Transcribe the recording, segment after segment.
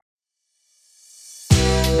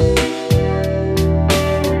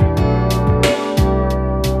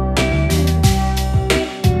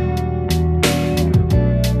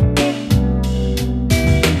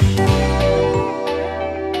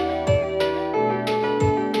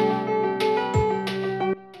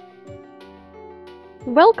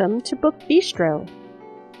Welcome to Book Bistro,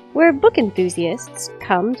 where book enthusiasts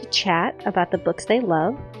come to chat about the books they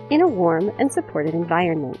love in a warm and supportive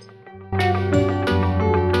environment.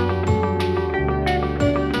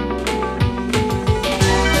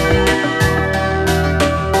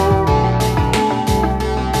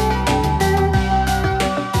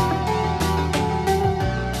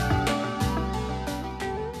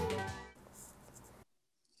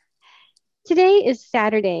 Today is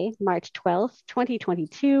Saturday, March 12th,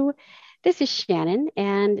 2022. This is Shannon,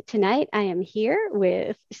 and tonight I am here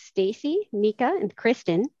with Stacy, Mika, and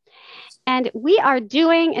Kristen. And we are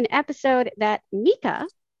doing an episode that Mika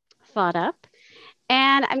thought up,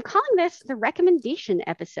 and I'm calling this the recommendation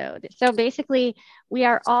episode. So basically, we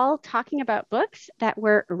are all talking about books that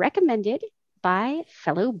were recommended by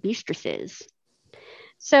fellow Bistresses.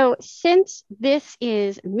 So since this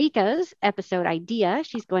is Mika's episode idea,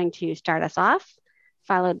 she's going to start us off,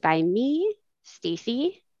 followed by me,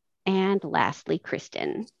 Stacy, and lastly,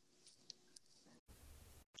 Kristen.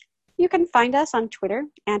 You can find us on Twitter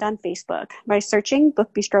and on Facebook by searching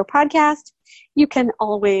Book Bistro Podcast. You can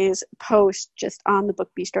always post just on the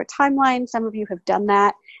Book Bistro timeline. Some of you have done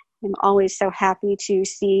that. I'm always so happy to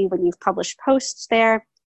see when you've published posts there.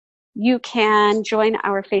 You can join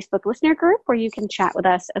our Facebook listener group where you can chat with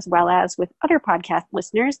us as well as with other podcast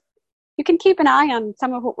listeners. You can keep an eye on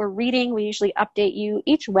some of what we're reading. We usually update you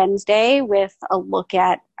each Wednesday with a look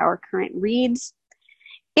at our current reads.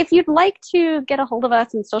 If you'd like to get a hold of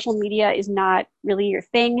us and social media is not really your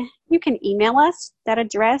thing, you can email us. That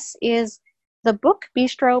address is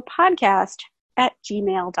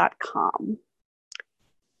thebookbistropodcast@gmail.com.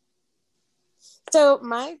 So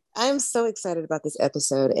I'm so excited about this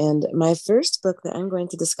episode, and my first book that I'm going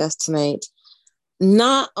to discuss tonight,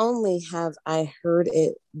 not only have I heard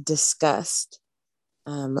it discussed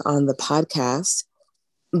on the podcast,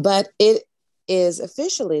 but it is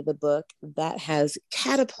officially the book that has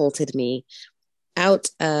catapulted me out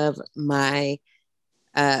of my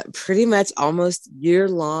pretty much almost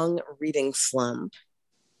year-long reading slump.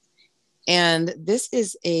 And this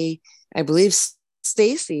is I believe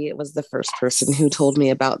Stacy was the first person who told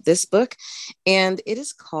me about this book, and it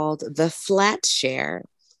is called The Flat Share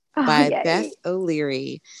by Beth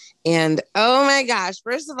O'Leary. And oh my gosh,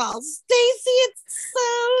 first of all, Stacy, it's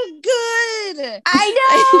so good.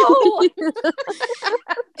 I know.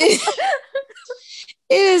 It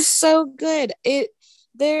is so good.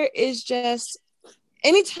 There is just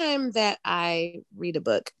anytime that I read a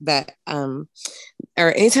book that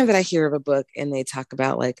or anytime that I hear of a book and they talk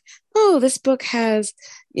about like, oh, this book has,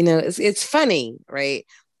 it's funny, right?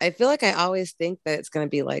 I feel like I always think that it's going to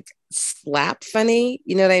be like slap funny.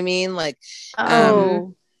 You know what I mean? Like,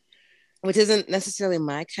 which isn't necessarily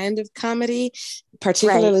my kind of comedy,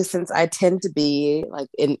 particularly since I tend to be like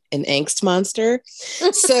an angst monster.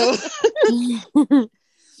 So,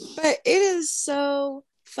 but it is so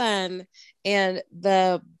fun. And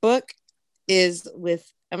the book is with,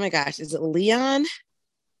 oh my gosh, is it Leon?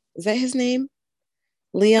 Is that his name?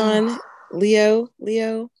 Leon, Leo.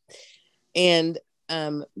 And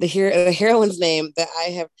the heroine's name that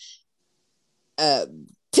I have,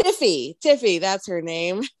 Tiffy, that's her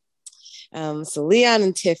name. So Leon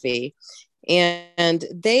and Tiffy, and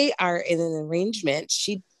they are in an arrangement.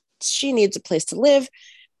 She needs a place to live.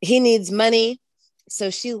 He needs money. So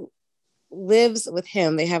she lives with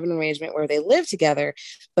him. They have an arrangement where they live together,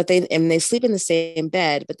 but they sleep in the same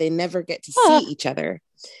bed, but they never get to see each other.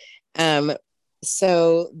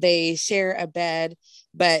 So they share a bed,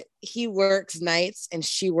 but he works nights and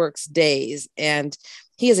she works days, and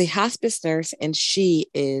he is a hospice nurse and she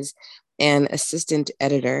is an assistant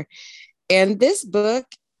editor. And this book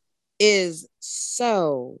is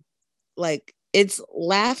so like, it's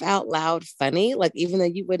laugh out loud funny, like even though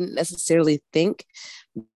you wouldn't necessarily think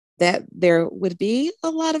that there would be a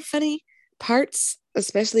lot of funny parts,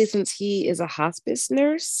 especially since he is a hospice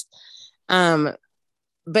nurse.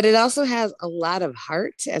 But it also has a lot of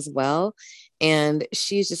heart as well. And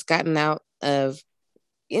she's just gotten out of,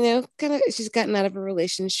 she's gotten out of a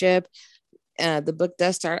relationship. The book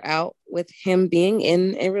does start out with him being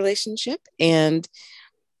in a relationship, and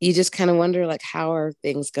you just kind of wonder, like, how are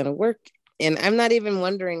things going to work? And I'm not even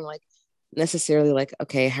wondering, like, necessarily, like,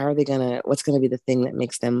 okay, what's going to be the thing that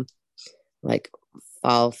makes them, like,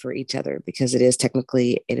 fall for each other? Because it is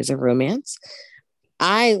a romance.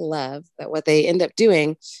 I love that what they end up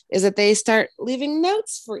doing is that they start leaving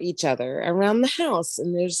notes for each other around the house.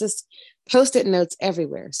 And there's just Post-it notes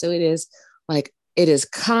everywhere. So it is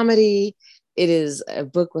comedy. It is a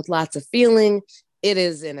book with lots of feeling. It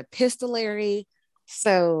is an epistolary.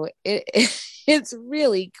 So it's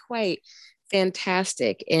really quite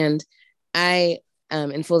fantastic. And I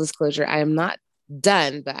In full disclosure, I am not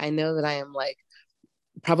done, but I know that I am like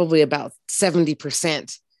probably about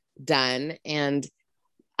 70% done. And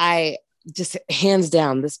I just, hands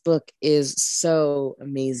down, this book is so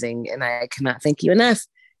amazing. And I cannot thank you enough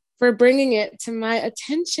for bringing it to my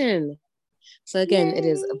attention. So again, it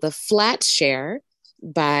is Yay. The Flat Share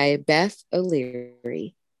by Beth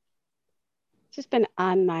O'Leary. It's just been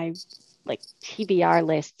on my like TBR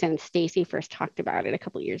list since Stacy first talked about it a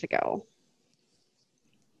couple years ago.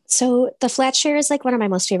 So The Flat Share is like one of my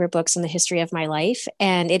most favorite books in the history of my life.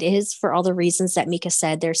 And it is for all the reasons that Mika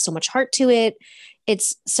said. There's so much heart to it.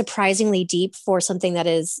 It's surprisingly deep for something that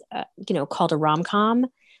is, called a rom-com.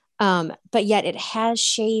 But yet it has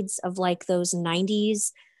shades of like those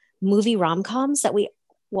 90s movie rom-coms that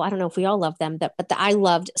I don't know if we all love them, but I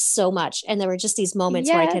loved so much. And there were just these moments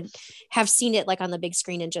where I could have seen it like on the big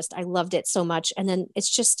screen and just, I loved it so much. And then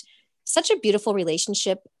it's just such a beautiful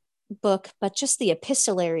relationship book, but just the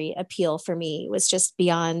epistolary appeal for me was just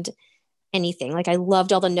beyond anything. Like I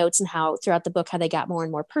loved all the notes and how throughout the book, how they got more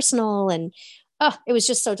and more personal. And it was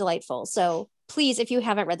just so delightful. So please, if you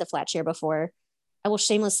haven't read The Flat Share before, I will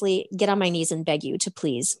shamelessly get on my knees and beg you to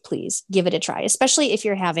please give it a try, especially if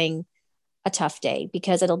you're having a tough day,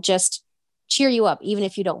 because it'll just cheer you up, even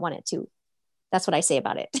if you don't want it to. That's what I say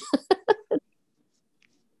about it.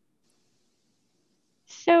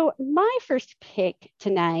 So my first pick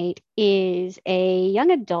tonight is a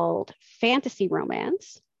young adult fantasy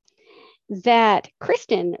romance that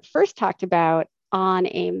Kristen first talked about on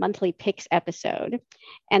a monthly picks episode.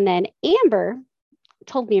 And then Amber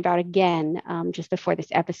told me about again just before this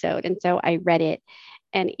episode. And so I read it,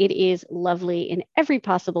 and it is lovely in every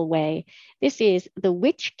possible way. This is The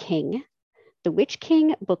Witch King,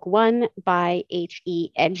 Book 1 by H.E.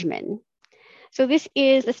 Edgman. So this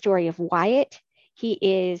is the story of Wyatt. He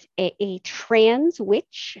is a trans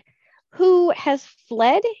witch who has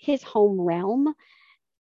fled his home realm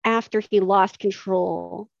after he lost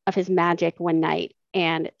control of his magic one night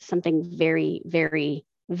and something very, very,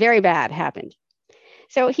 very bad happened.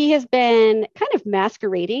 So he has been kind of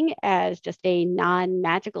masquerading as just a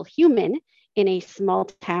non-magical human in a small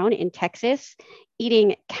town in Texas,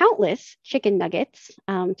 eating countless chicken nuggets.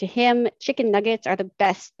 To him, chicken nuggets are the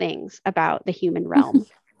best things about the human realm.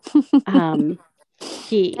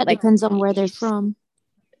 That depends on where they're from.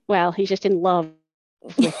 Well, he's just in love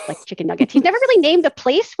with like chicken nuggets. He's never really named the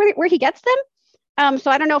place where he gets them.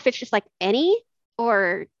 So I don't know if it's just like any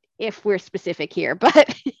or if we're specific here,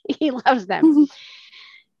 but he loves them.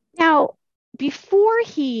 Now, before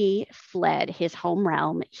he fled his home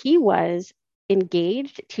realm, he was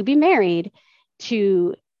engaged to be married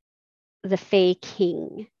to the Fae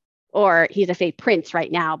King, or he's a Fae Prince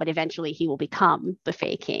right now, but eventually he will become the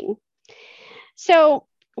Fae King. So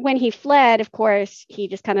when he fled, of course, he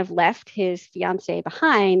just kind of left his fiancée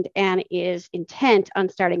behind and is intent on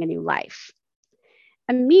starting a new life.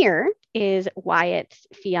 Amir is Wyatt's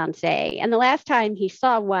fiancée, and the last time he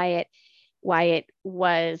saw Wyatt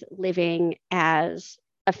was living as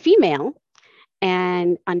a female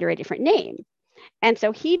and under a different name. And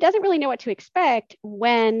so he doesn't really know what to expect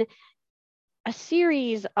when a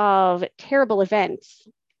series of terrible events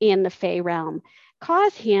in the Fae realm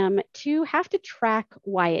cause him to have to track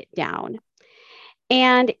Wyatt down.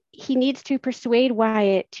 And he needs to persuade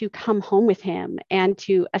Wyatt to come home with him and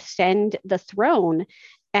to ascend the throne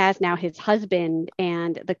as now his husband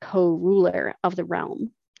and the co-ruler of the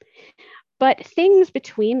realm. But things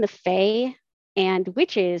between the Fae and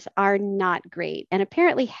witches are not great, and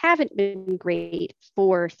apparently haven't been great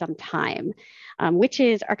for some time.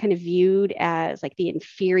 Witches are kind of viewed as like the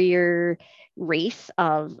inferior race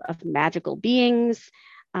of magical beings.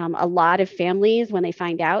 A lot of families, when they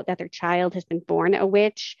find out that their child has been born a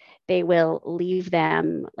witch, they will leave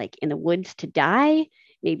them like in the woods to die.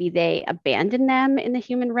 Maybe they abandon them in the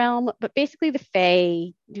human realm, but basically the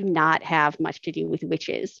Fae do not have much to do with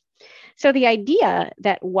witches. So the idea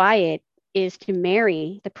that Wyatt is to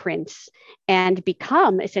marry the prince and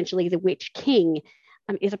become essentially the Witch King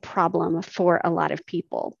is a problem for a lot of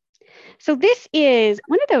people. So this is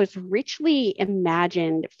one of those richly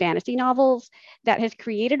imagined fantasy novels that has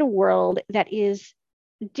created a world that is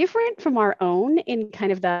different from our own in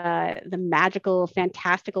kind of the magical,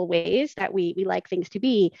 fantastical ways that we like things to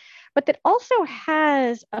be, but that also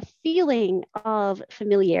has a feeling of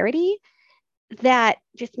familiarity that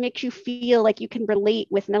just makes you feel like you can relate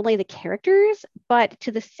with not only the characters, but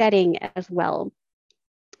to the setting as well.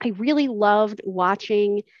 I really loved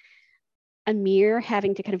watching Amir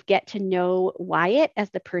having to kind of get to know Wyatt as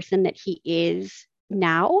the person that he is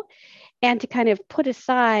now, and to kind of put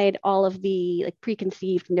aside all of the like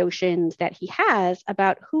preconceived notions that he has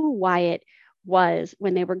about who Wyatt was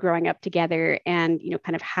when they were growing up together, and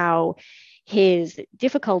kind of how his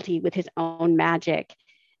difficulty with his own magic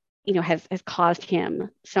has caused him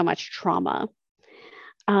so much trauma.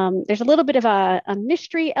 There's a little bit of a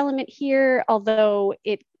mystery element here, although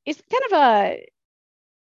it is kind of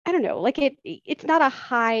I don't know, like it's not a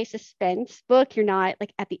high suspense book. You're not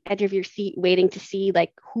like at the edge of your seat waiting to see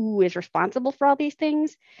like who is responsible for all these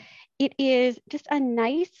things. It is just a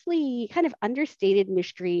nicely kind of understated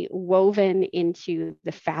mystery woven into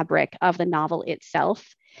the fabric of the novel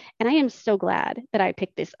itself. And I am so glad that I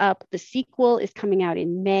picked this up. The sequel is coming out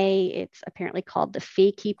in May. It's apparently called The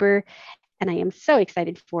Fae Keeper, and I am so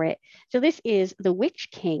excited for it. So this is The Witch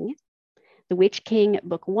King,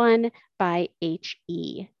 Book 1 by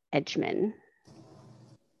H.E. Edgman.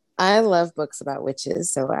 I love books about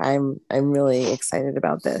witches, so I'm really excited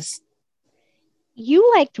about this.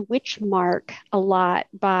 You liked Witchmark a lot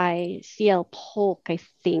by C.L. Polk, I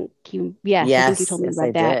think. I think you told me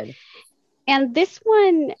about that. Did. And this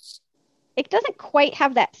one, it doesn't quite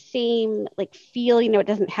have that same like feel. It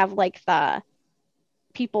doesn't have like the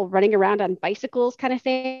people running around on bicycles kind of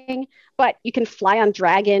thing, but you can fly on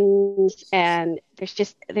dragons, and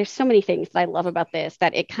there's so many things that I love about this,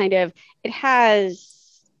 that it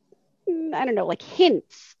has, I don't know, like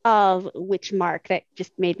hints of Witchmark that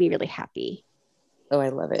just made me really happy. Oh, I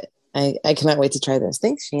love it. I cannot wait to try this.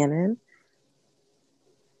 Thanks, Shannon.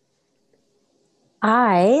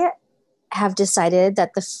 I have decided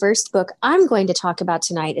that the first book I'm going to talk about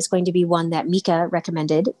tonight is going to be one that Mika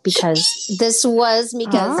recommended, because this was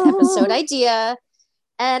Mika's episode idea.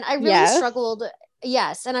 And I really struggled.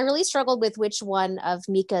 Yes. And I really struggled with which one of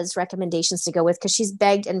Mika's recommendations to go with, because she's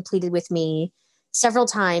begged and pleaded with me several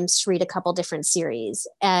times to read a couple different series.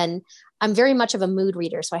 And I'm very much of a mood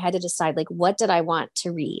reader. So I had to decide, like, what did I want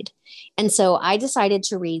to read? And so I decided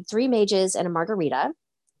to read Three Mages and a Margarita,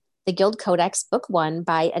 The Guild Codex, Book 1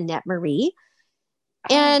 by Annette Marie.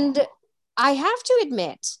 And I have to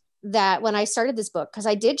admit that when I started this book, because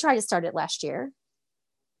I did try to start it last year,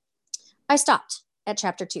 I stopped at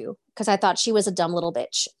chapter 2 because I thought she was a dumb little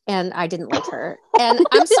bitch and I didn't like her. And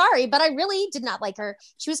I'm sorry, but I really did not like her.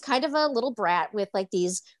 She was kind of a little brat with like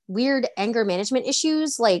these weird anger management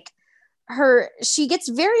issues. Like she gets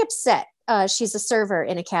very upset. She's a server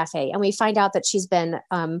in a cafe, and we find out that she's been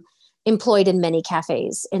employed in many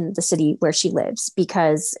cafes in the city where she lives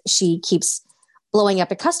because she keeps blowing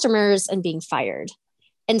up at customers and being fired.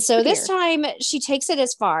 And so this time she takes it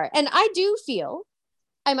as far. And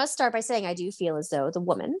I must start by saying, I do feel as though the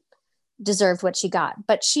woman deserved what she got,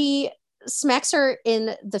 but she smacks her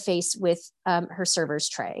in the face with her server's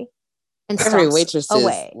tray and every waitress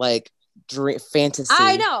away. Is like fantasy.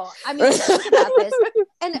 I know. I mean, think about this.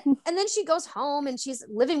 And then she goes home and she's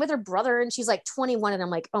living with her brother, and she's like 21. And I'm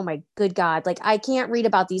like, oh my good God, like I can't read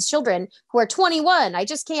about these children who are 21. I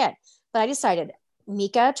just can't. But I decided,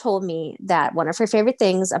 Mika told me that one of her favorite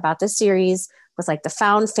things about this series was like the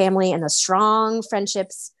found family and the strong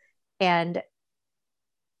friendships. And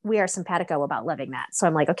we are simpatico about loving that. So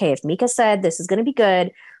I'm like, okay, if Mika said this is going to be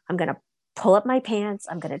good, I'm going to pull up my pants.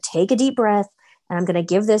 I'm going to take a deep breath, and I'm going to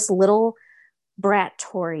give this little brat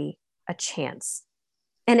Tori a chance.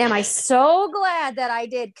 And am I so glad that I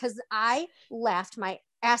did? Because I laughed my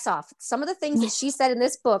ass off. Some of the things that she said in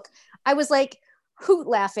this book, I was like hoot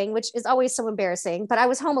laughing, which is always so embarrassing. But I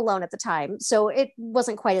was home alone at the time, so it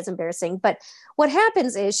wasn't quite as embarrassing. But what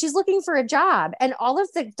happens is she's looking for a job, and all of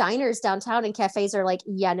the diners downtown and cafes are like,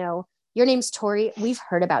 yeah, no, your name's Tori. We've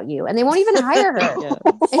heard about you. And they won't even hire her. Yeah.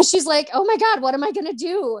 And she's like, oh my God, what am I going to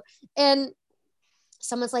do? And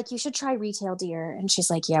someone's like, you should try retail, dear. And she's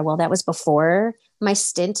like, yeah, well, that was before my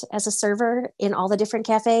stint as a server in all the different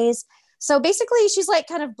cafes. So basically she's like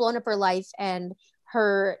kind of blown up her life, and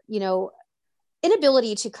her,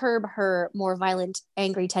 inability to curb her more violent,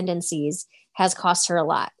 angry tendencies has cost her a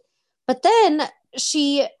lot. But then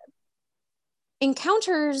she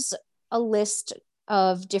encounters a list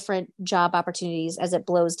of different job opportunities as it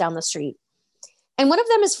blows down the street. And one of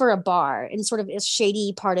them is for a bar in sort of a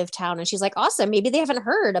shady part of town. And she's like, awesome. Maybe they haven't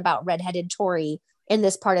heard about redheaded Tori in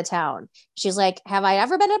this part of town. She's like, have I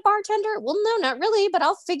ever been a bartender? Well, no, not really, but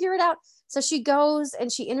I'll figure it out. So she goes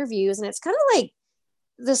and she interviews, and it's kind of like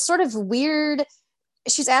this sort of weird,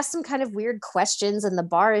 she's asked some kind of weird questions, and the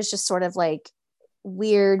bar is just sort of like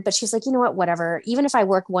weird, but she's like, you know what, whatever. Even if I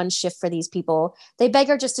work one shift for these people, they beg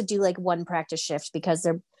her just to do like one practice shift because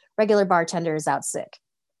their regular bartender is out sick.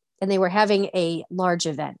 And they were having a large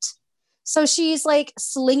event. So she's like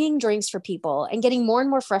slinging drinks for people and getting more and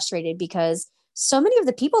more frustrated because so many of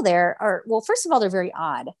the people there are, well, first of all, they're very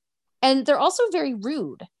odd, and they're also very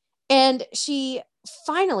rude. And she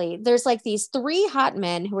finally, there's like these three hot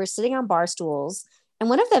men who are sitting on bar stools. And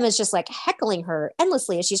one of them is just like heckling her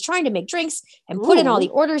endlessly as she's trying to make drinks and put in all the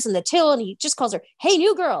orders in the till. And he just calls her, hey,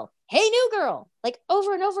 new girl, like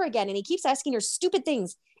over and over again. And he keeps asking her stupid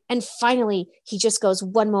things. And finally, he just goes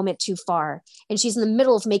one moment too far. And she's in the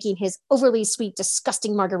middle of making his overly sweet,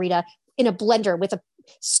 disgusting margarita in a blender with a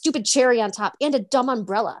stupid cherry on top and a dumb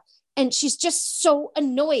umbrella. And she's just so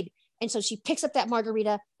annoyed. And so she picks up that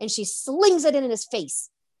margarita and she slings it in his face.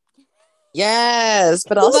 Yes,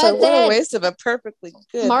 but also what a waste of a perfectly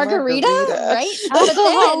good margarita. Right?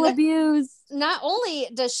 Alcohol abuse. Not only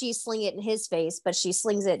does she sling it in his face, but she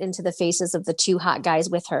slings it into the faces of the two hot guys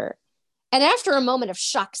with her. And after a moment of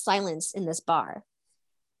shocked silence in this bar,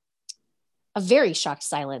 a very shocked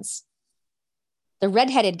silence, the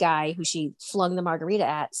redheaded guy who she flung the margarita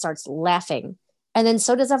at starts laughing. And then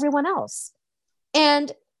so does everyone else. And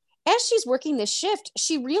as she's working this shift,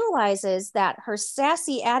 she realizes that her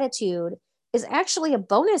sassy attitude is actually a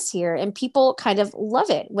bonus here, and people kind of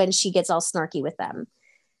love it when she gets all snarky with them.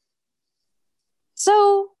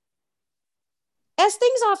 So, as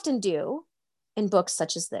things often do in books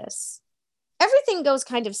such as this, everything goes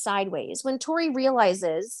kind of sideways when Tori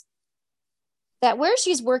realizes that where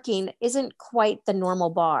she's working isn't quite the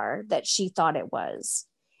normal bar that she thought it was.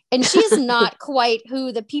 And she's not quite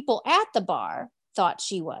who the people at the bar thought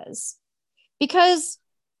she was, because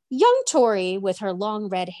young Tori with her long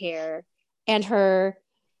red hair and her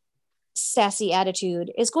sassy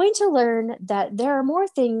attitude is going to learn that there are more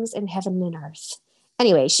things in heaven and earth.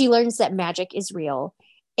 Anyway, she learns that magic is real.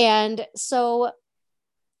 And so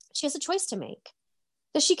she has a choice to make.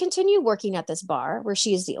 Does she continue working at this bar where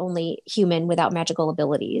she is the only human without magical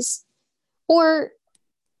abilities? Or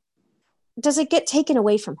does it get taken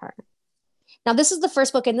away from her? Now, this is the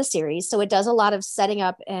first book in the series, so it does a lot of setting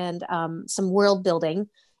up and some world building.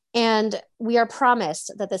 And we are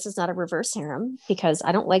promised that this is not a reverse harem, because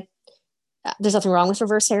I don't like, there's nothing wrong with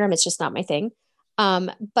reverse harem. It's just not my thing.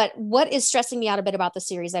 But what is stressing me out a bit about the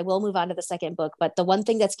series, I will move on to the second book, but the one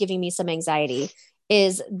thing that's giving me some anxiety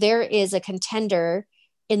is there is a contender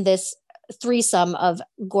in this threesome of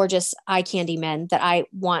gorgeous eye candy men that I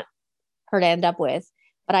want her to end up with.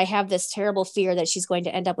 But I have this terrible fear that she's going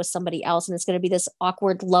to end up with somebody else, and it's going to be this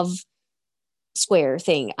awkward love square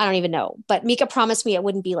thing. I don't even know. But Mika promised me it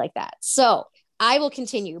wouldn't be like that. So I will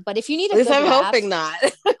continue. But if you need a good I'm laugh, hoping not.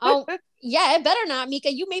 oh, yeah, it better not,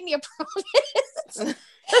 Mika. You made me a promise.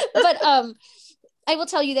 But I will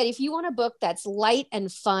tell you that if you want a book that's light and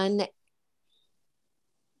fun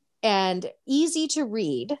and easy to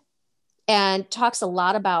read, and talks a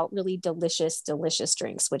lot about really delicious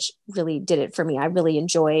drinks, which really did it for me. I really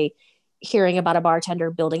enjoy hearing about a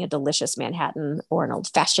bartender building a delicious Manhattan or an old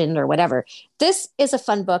fashioned or whatever. This is a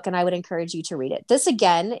fun book, and I would encourage you to read it. This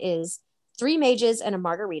again is Three Mages and a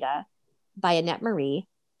Margarita by Annette Marie.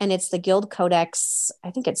 And it's the Guild Codex.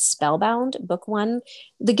 I think it's Spellbound, book 1.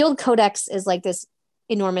 The Guild Codex is like this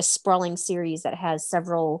enormous sprawling series that has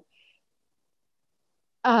several,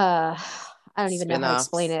 I don't even know how to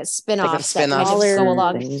explain it. Spin-offs that kind of go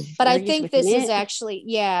along. But I think this is actually,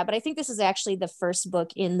 but I think this is actually the first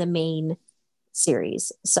book in the main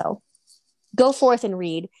series. So go forth and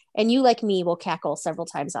read. And you, like me, will cackle several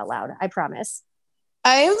times out loud. I promise.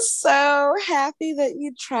 I am so happy that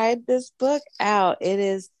you tried this book out.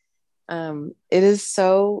 It's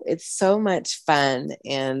so much fun.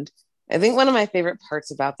 And I think one of my favorite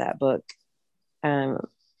parts about that book,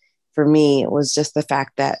 for me, was just the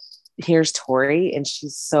fact that here's Tori, and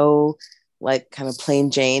she's so like kind of plain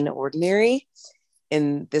Jane ordinary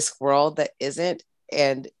in this world that isn't,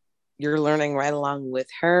 and you're learning right along with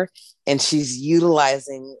her, and she's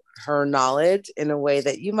utilizing her knowledge in a way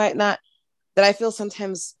that you might not, that I feel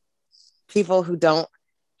sometimes people who don't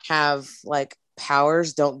have like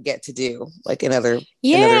powers don't get to do, like in other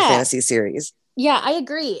fantasy series. Yeah, I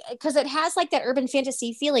agree, because it has like that urban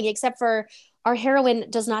fantasy feeling, except for our heroine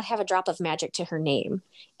does not have a drop of magic to her name.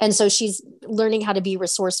 And so she's learning how to be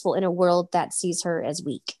resourceful in a world that sees her as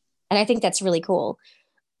weak. And I think that's really cool.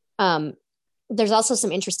 There's also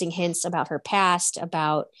some interesting hints about her past,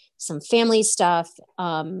 about some family stuff.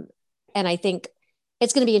 And I think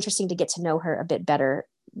it's going to be interesting to get to know her a bit better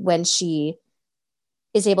when she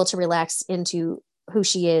is able to relax into who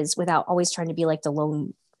she is without always trying to be like the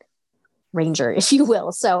lone ranger, if you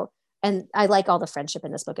will. So, and I like all the friendship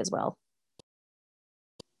in this book as well.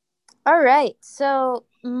 All right. So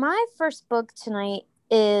my first book tonight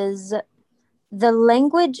is The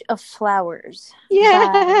Language of Flowers.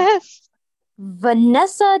 Yes.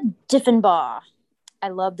 Vanessa Diffenbaugh. I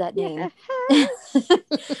love that name. Yes.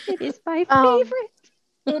 It is my favorite.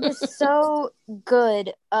 It is so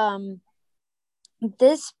good.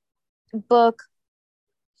 this book,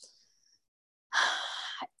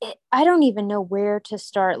 I don't even know where to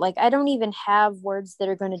start. Like, I don't even have words that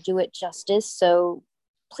are going to do it justice. So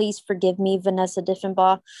please forgive me, Vanessa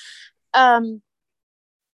Diffenbaugh.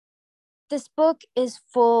 This book is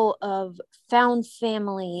full of found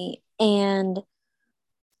family and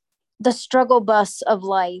the struggle bus of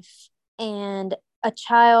life, and a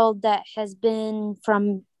child that has been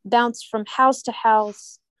bounced from house to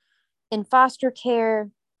house in foster care.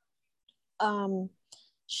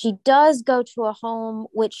 She does go to a home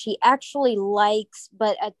which she actually likes,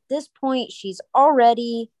 but at this point she's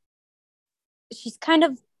an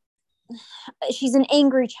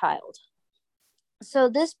angry child. So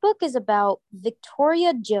this book is about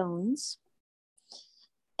Victoria Jones,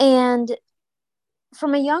 and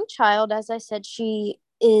from a young child, as I said, she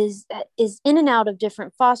is in and out of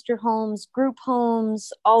different foster homes, group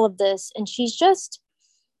homes, all of this, and she's just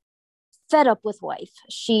fed up with life.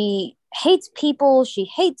 She hates people, she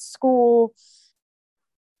hates school,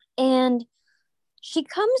 and she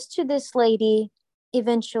comes to this lady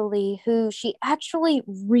eventually who she actually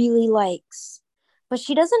really likes, but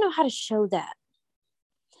she doesn't know how to show that.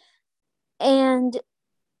 And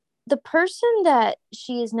the person that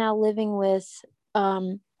she is now living with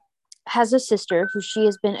has a sister who she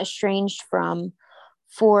has been estranged from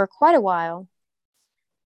for quite a while.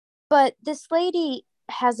 But this lady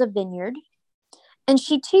has a vineyard, and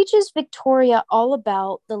she teaches Victoria all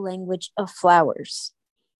about the language of flowers,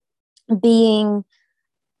 being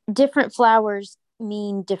different flowers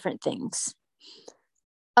mean different things.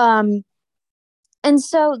 And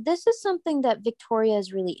so this is something that Victoria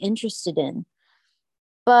is really interested in,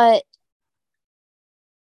 but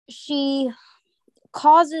she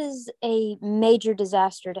causes a major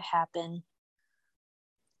disaster to happen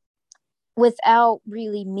without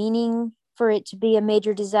really meaning for it to be a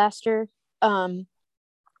major disaster. And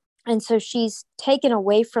so she's taken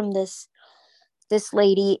away from this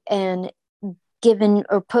lady and given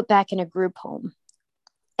or put back in a group home.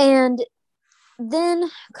 And then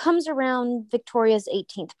comes around Victoria's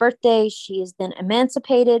 18th birthday. She is then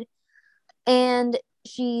emancipated, and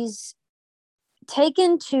she's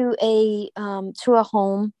taken to a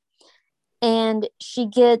home, and she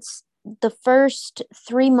gets the first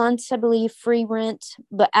 3 months, I believe, free rent.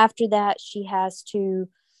 But after that, she has to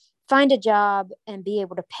find a job and be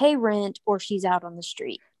able to pay rent, or she's out on the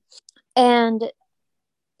street. And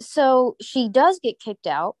so she does get kicked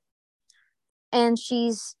out, and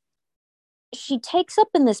she takes up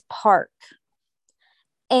in this park.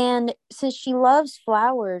 And since she loves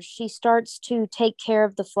flowers, she starts to take care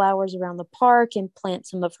of the flowers around the park and plant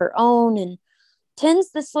some of her own and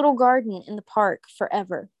tends this little garden in the park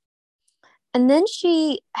forever. And then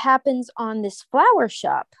she happens on this flower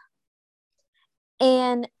shop,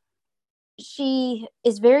 and she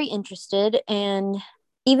is very interested. And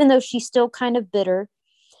even though she's still kind of bitter,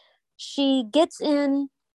 she gets in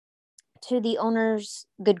to the owner's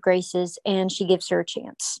good graces, and she gives her a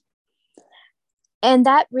chance. And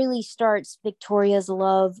that really starts Victoria's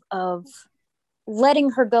love of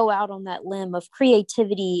letting her go out on that limb of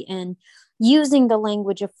creativity and using the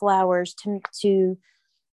language of flowers to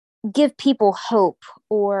give people hope.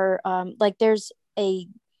 Or like there's a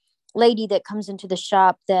lady that comes into the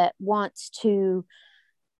shop that wants to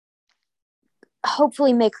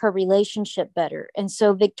hopefully make her relationship better. And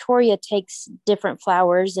so Victoria takes different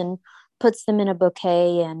flowers and puts them in a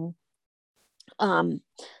bouquet, and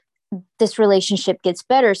this relationship gets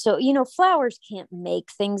better. So, flowers can't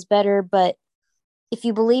make things better, but if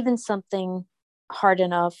you believe in something hard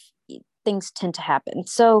enough, things tend to happen.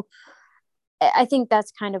 So I think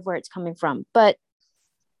that's kind of where it's coming from. But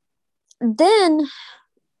then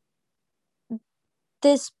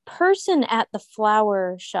this person at the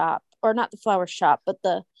flower shop, or not the flower shop, but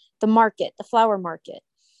the market, the flower market,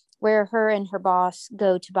 where her and her boss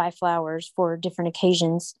go to buy flowers for different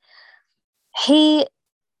occasions, he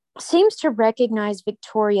seems to recognize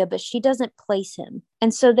Victoria, but she doesn't place him.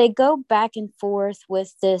 And so they go back and forth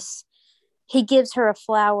with this. He gives her a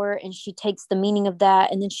flower, and she takes the meaning of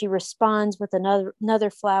that, and then she responds with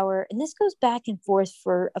another flower. And this goes back and forth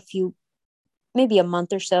for maybe a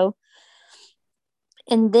month or so.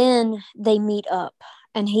 And then they meet up,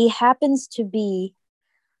 and he happens to be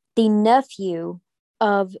the nephew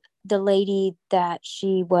of the lady that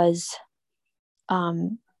she was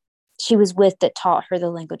with, that taught her the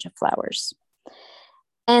language of flowers.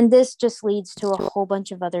 And this just leads to a whole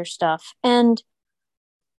bunch of other stuff. And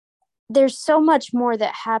there's so much more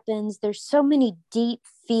that happens. There's so many deep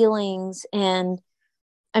feelings, and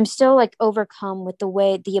I'm still like overcome with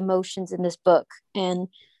the emotions in this book, and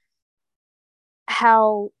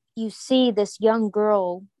how you see this young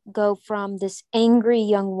girl go from this angry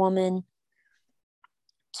young woman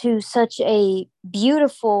to such a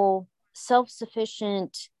beautiful,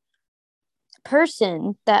 self-sufficient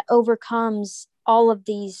person that overcomes all of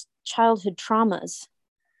these childhood traumas.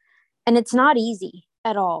 And it's not easy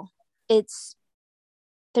at all.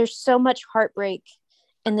 There's so much heartbreak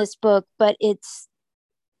in this book, but it's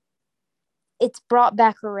brought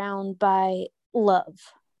back around by love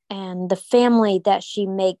and the family that she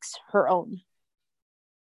makes her own.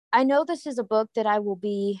 I know this is a book that I will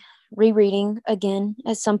be rereading again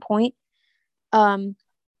at some point.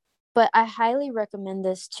 But I highly recommend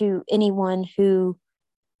this to anyone who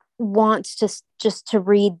wants to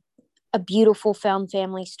read a beautiful found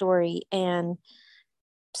family story and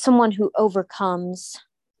someone who overcomes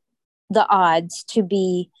the odds to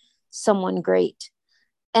be someone great.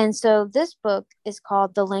 And so this book is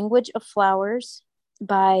called The Language of Flowers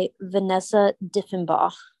by Vanessa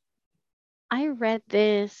Diffenbaugh. I read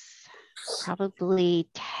this probably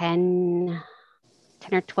 10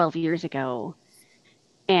 or 12 years ago,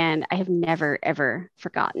 and I have never, ever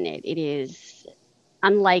forgotten it. It is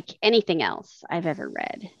unlike anything else I've ever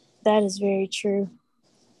read. That is very true.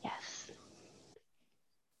 Yes.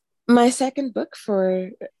 My second book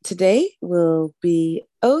for today will be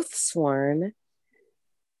Oathsworn,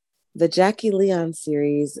 the Jackie Leon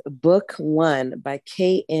series, book 1 by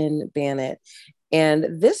K.N. Bannett.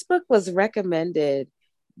 And this book was recommended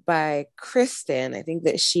by Kristen. I think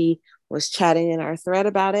that she was chatting in our thread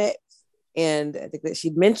about it. And I think that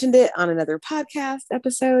she'd mentioned it on another podcast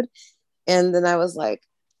episode. And then I was like,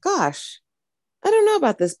 gosh, I don't know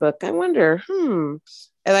about this book. I wonder, And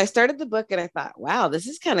I started the book and I thought, wow, this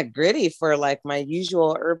is kind of gritty for like my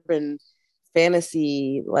usual urban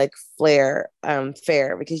fantasy like fare,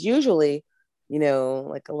 because usually,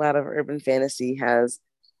 like a lot of urban fantasy has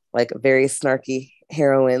like very snarky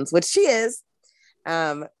heroines, which she is,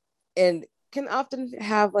 and can often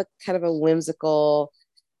have like kind of a whimsical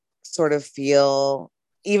sort of feel,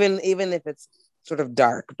 even if it's sort of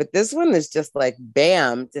dark. But this one is just like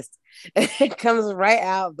bam, just it comes right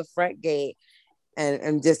out of the front gate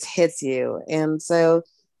and just hits you. And so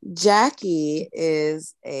Jackie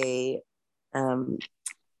is a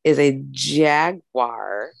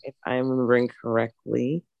jaguar, if I'm remembering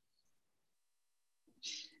correctly.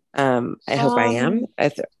 I hope I am.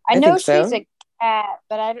 I know think so. she's a cat,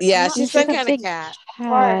 but I don't. Yeah, she's some kind of cat.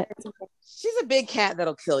 She's a big cat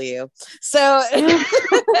that'll kill you. So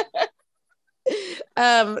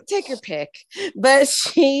take your pick. But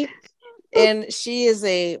she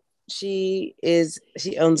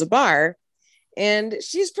owns a bar, and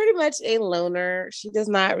she's pretty much a loner. She does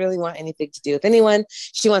not really want anything to do with anyone.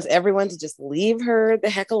 She wants everyone to just leave her the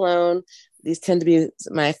heck alone. These tend to be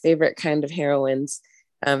my favorite kind of heroines,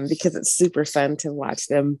 because it's super fun to watch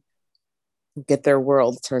them get their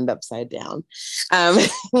world turned upside down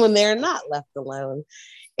when they're not left alone.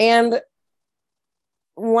 And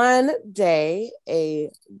one day, a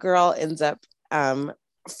girl ends up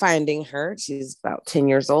finding her. She's about 10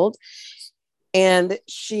 years old. And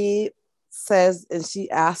she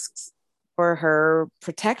asks for her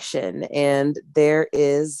protection. And there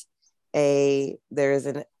is an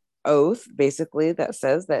oath basically that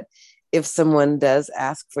says that if someone does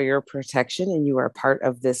ask for your protection and you are part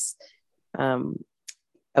of this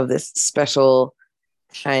special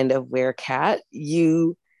kind of werecat,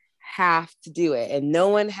 you have to do it. And no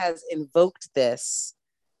one has invoked this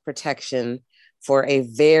protection for a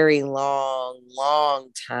very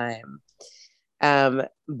long time.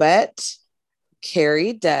 But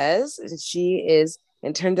Carrie does, and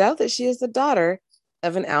it turned out that she is the daughter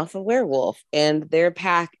of an alpha werewolf, and their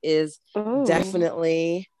pack is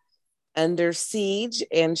definitely under siege,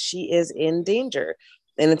 and she is in danger.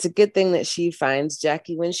 And it's a good thing that she finds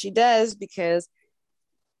Jackie when she does, because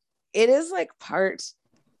it is like part,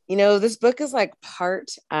 this book is like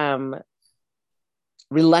part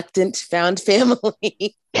reluctant found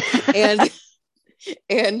family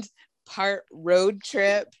and part road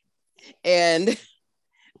trip and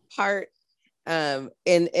part and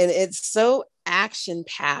it's so action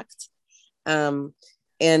packed,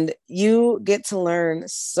 and you get to learn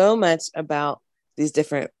so much about these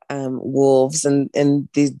different wolves and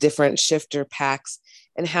these different shifter packs,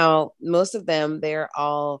 and how most of them, they're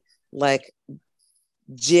all like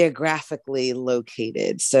geographically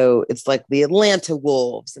located. So it's like the Atlanta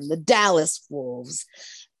wolves and the Dallas wolves,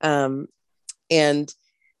 and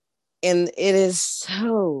it is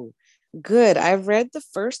so good. I've read the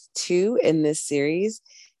first 2 in this series,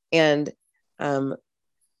 and it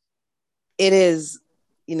is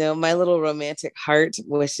my little romantic heart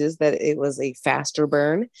wishes that it was a faster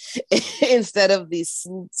burn instead of the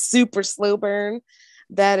super slow burn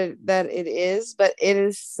that it is. But it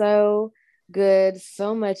is so good,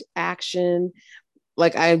 so much action.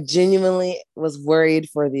 Like, I genuinely was worried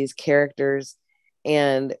for these characters,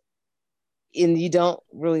 and you don't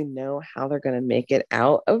really know how they're going to make it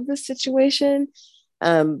out of the situation.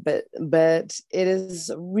 But it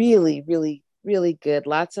is really, really, really good.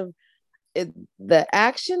 Lots of it, the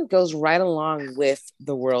action goes right along with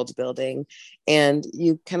the world building, and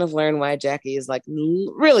you kind of learn why Jackie is like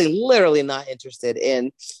really literally not interested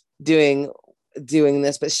in doing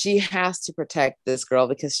this, but she has to protect this girl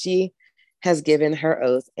because she has given her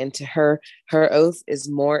oath, and to her oath is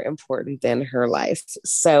more important than her life.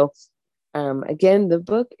 So again, the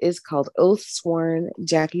book is called Oath Sworn,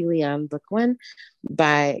 Jackie Leon, book 1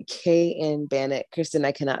 by K.N. Bennett. Kristen,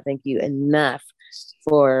 I cannot thank you enough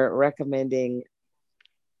for recommending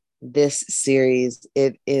this series.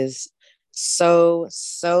 It is so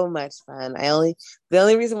much fun. The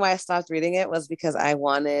only reason why I stopped reading it was because I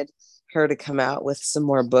wanted her to come out with some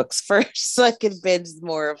more books first so I could binge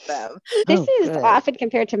more of them. This is often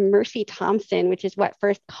compared to Mercy Thompson, which is what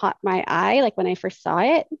first caught my eye, like when I first saw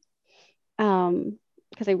it.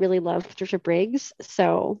 Because I really love Patricia Briggs.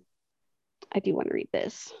 So I do want to read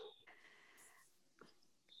this.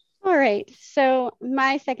 All right. So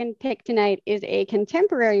my second pick tonight is a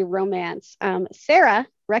contemporary romance. Sarah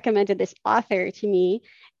recommended this author to me,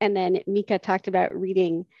 and then Mika talked about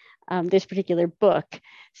reading this particular book.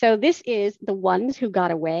 So this is The Ones Who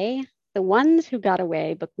Got Away. The Ones Who Got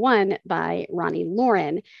Away, book 1 by Ronnie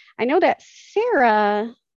Lauren. I know that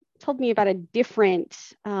Sarah told me about a different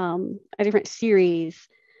series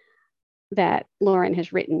that Lauren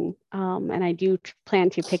has written, and I do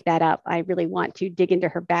plan to pick that up. I really want to dig into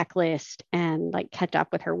her backlist and like catch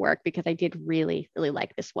up with her work because I did really, really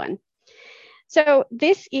like this one. So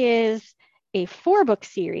this is a 4-book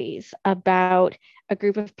series about a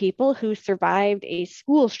group of people who survived a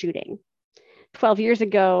school shooting. 12 years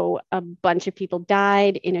ago, a bunch of people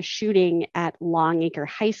died in a shooting at Longacre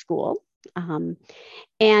High School. And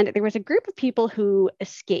there was a group of people who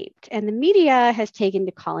escaped, and the media has taken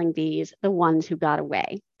to calling these the ones who got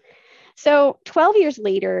away. So 12 years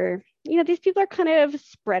later, these people are kind of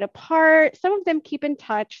spread apart. Some of them keep in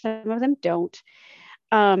touch, some of them don't.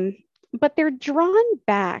 But they're drawn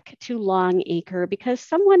back to Longacre because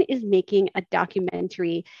someone is making a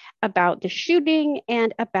documentary about the shooting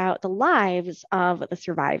and about the lives of the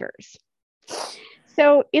survivors.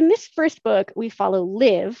 So in this first book, we follow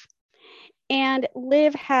Liv. And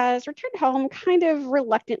Liv has returned home kind of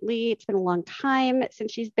reluctantly. It's been a long time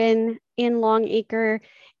since she's been in Longacre.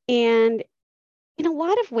 And in a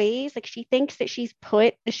lot of ways, like, she thinks that she's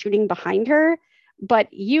put the shooting behind her,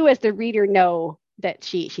 but you as the reader know that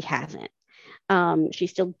she hasn't.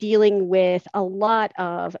 She's still dealing with a lot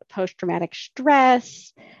of post-traumatic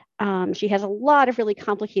stress. She has a lot of really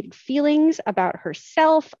complicated feelings about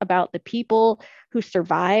herself, about the people who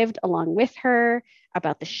survived along with her,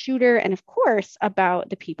 about the shooter, and of course, about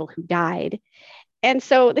the people who died. And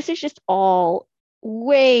so this is just all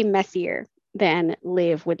way messier than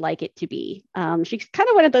Liv would like it to be. She's kind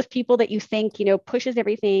of one of those people that you think, pushes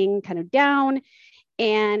everything kind of down,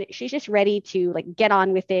 and she's just ready to like get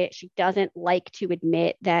on with it. She doesn't like to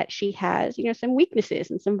admit that she has, some weaknesses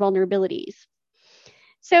and some vulnerabilities.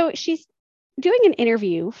 So she's doing an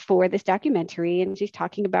interview for this documentary, and she's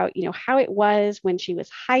talking about, how it was when she was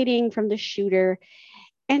hiding from the shooter.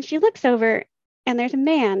 And she looks over and there's a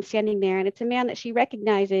man standing there, and it's a man that she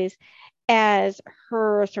recognizes as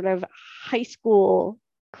her sort of high school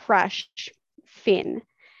crush, Finn.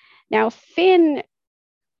 Now, Finn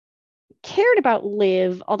cared about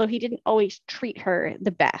Liv, although he didn't always treat her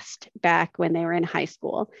the best back when they were in high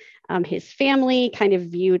school. His family kind of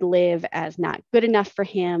viewed Liv as not good enough for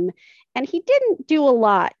him, and he didn't do a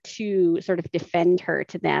lot to sort of defend her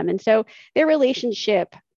to them. And so their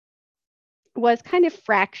relationship was kind of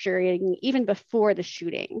fracturing even before the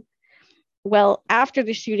shooting. Well, after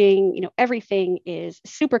the shooting, everything is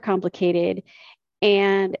super complicated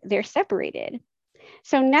and they're separated.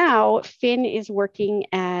 So now Finn is working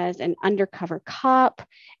as an undercover cop.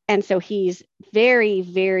 And so he's very,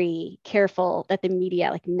 very careful that the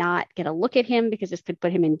media not get a look at him because this could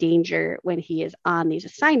put him in danger when he is on these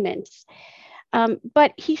assignments.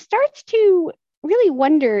 But he starts to really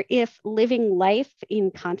wonder if living life in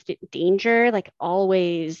constant danger,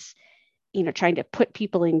 always, trying to put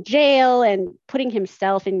people in jail and putting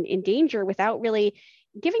himself in danger without really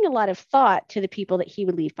giving a lot of thought to the people that he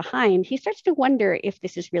would leave behind, he starts to wonder if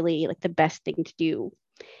this is really the best thing to do.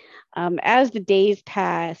 As the days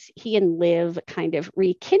pass, he and Liv kind of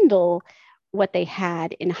rekindle what they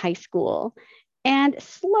had in high school and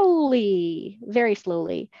slowly, very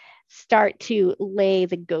slowly, start to lay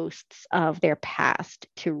the ghosts of their past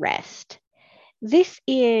to rest. This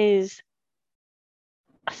is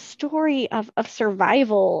a story of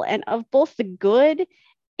survival and of both the good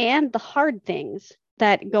and the hard things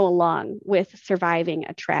that go along with surviving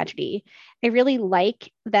a tragedy. I really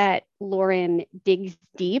like that Lauren digs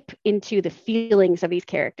deep into the feelings of these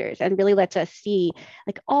characters and really lets us see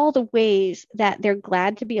like all the ways that they're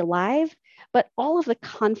glad to be alive, but all of the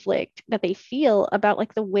conflict that they feel about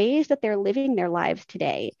like the ways that they're living their lives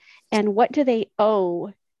today and what do they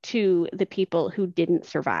owe to the people who didn't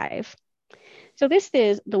survive. So this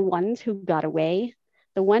is The Ones Who Got Away,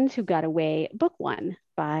 The Ones Who Got Away, book one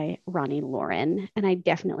by Ronnie Lauren. And I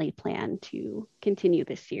definitely plan to continue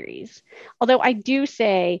this series. Although I do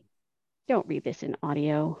say, don't read this in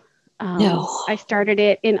audio. No. I started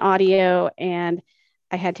it in audio and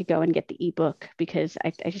I had to go and get the ebook because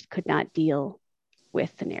I just could not deal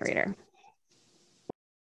with the narrator.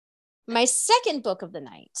 My second book of the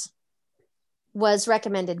night was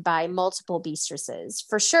recommended by multiple beastresses.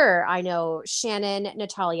 For sure, I know Shannon,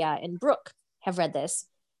 Natalia, and Brooke have read this.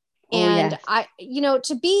 And yes. I,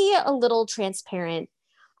 to be a little transparent,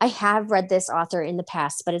 I have read this author in the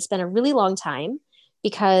past, but it's been a really long time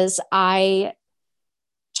because I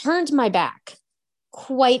turned my back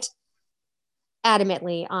quite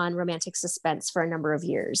adamantly on romantic suspense for a number of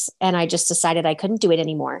years. And I just decided I couldn't do it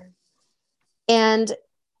anymore. And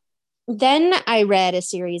then I read a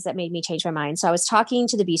series that made me change my mind. So I was talking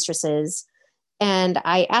to the beastresses and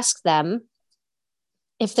I asked them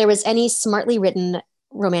if there was any smartly written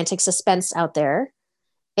romantic suspense out there.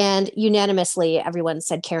 And unanimously, everyone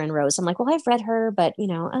said Karen Rose. I'm like, well, I've read her, but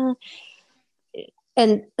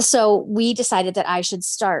And so we decided that I should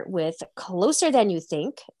start with Closer Than You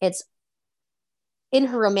Think. It's in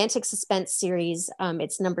her romantic suspense series.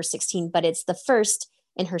 It's number 16, but it's the first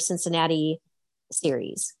in her Cincinnati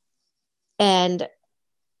series. And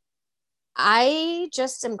I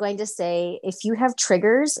just am going to say, if you have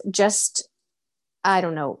triggers, just, I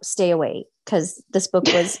don't know, stay away, because this book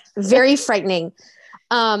was very frightening.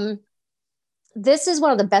 This is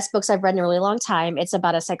one of the best books I've read in a really long time. It's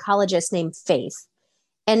about a psychologist named Faith.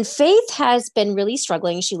 And Faith has been really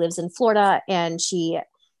struggling. She lives in Florida and she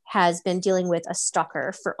has been dealing with a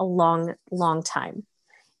stalker for a long, long time.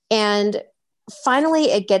 And finally,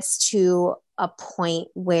 it gets to a point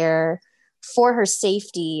where, for her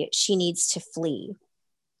safety, she needs to flee.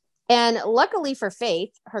 And luckily for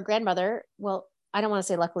Faith, her grandmother, well, I don't want to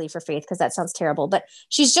say luckily for Faith because that sounds terrible, but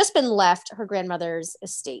she's just been left her grandmother's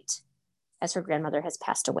estate as her grandmother has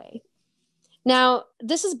passed away. Now,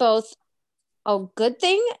 this is both a good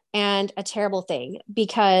thing and a terrible thing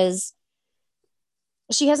because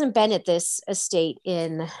she hasn't been at this estate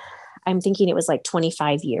in, I'm thinking it was like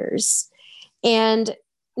 25 years. And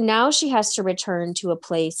now she has to return to a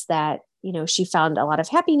place that, she found a lot of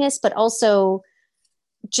happiness, but also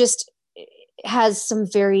just has some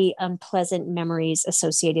very unpleasant memories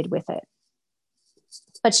associated with it.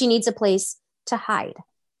 But she needs a place to hide.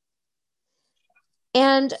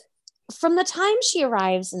 And from the time she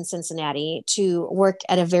arrives in Cincinnati to work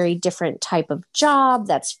at a very different type of job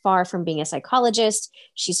that's far from being a psychologist,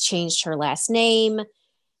 she's changed her last name.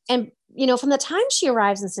 And, from the time she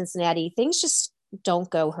arrives in Cincinnati, things just don't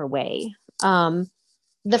go her way.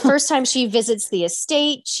 The first time she visits the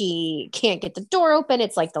estate, she can't get the door open.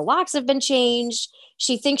 It's like the locks have been changed.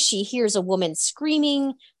 She thinks she hears a woman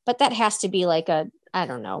screaming, but that has to be like I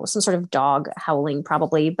don't know, some sort of dog howling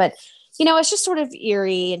probably. But, it's just sort of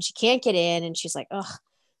eerie and she can't get in and she's like, ugh.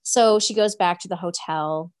 So she goes back to the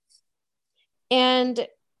hotel and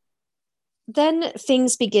then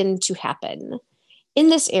things begin to happen. In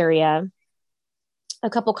this area,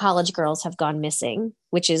 a couple college girls have gone missing,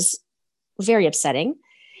 which is very upsetting.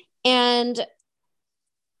 And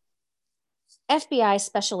FBI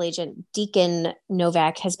Special Agent Deacon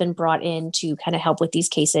Novak has been brought in to kind of help with these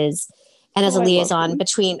cases. And as a liaison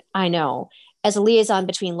between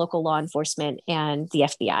local law enforcement and the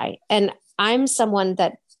FBI. And I'm someone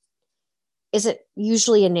that isn't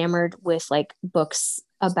usually enamored with like books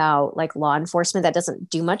about like law enforcement. That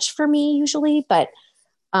doesn't do much for me usually. But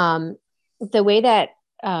the way that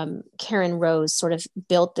Karen Rose sort of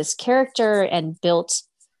built this character and built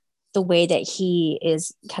the way that he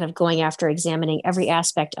is kind of going after examining every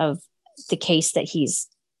aspect of the case that he's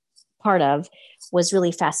part of was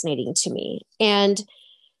really fascinating to me. And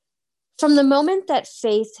from the moment that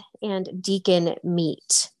Faith and Deacon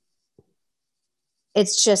meet,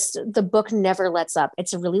 It's just the book never lets up.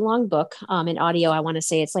 It's a really long book. In audio, I want to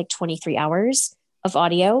say it's like 23 hours of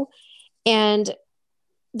audio. And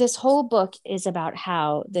this whole book is about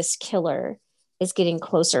how this killer is getting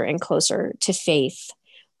closer and closer to Faith.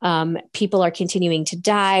 People are continuing to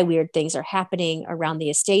die. Weird things are happening around the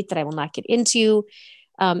estate that I will not get into.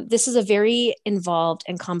 This is a very involved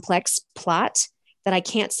and complex plot that I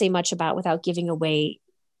can't say much about without giving away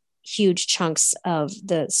huge chunks of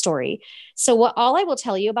the story. So all I will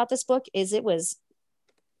tell you about this book is it was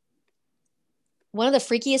one of the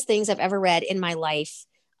freakiest things I've ever read in my life.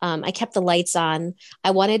 I kept the lights on.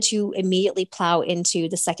 I wanted to immediately plow into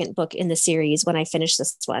the second book in the series when I finished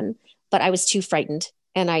this one, but I was too frightened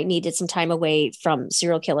and I needed some time away from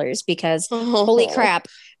serial killers because holy crap,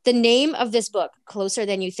 the name of this book, Closer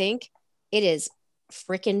Than You Think, it is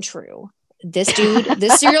freaking true. This dude,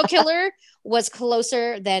 this serial killer was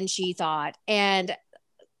closer than she thought. And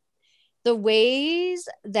the ways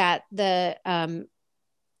that the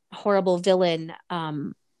horrible villain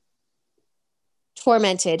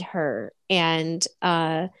tormented her and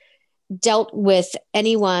dealt with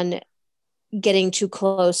anyone getting too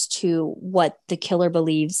close to what the killer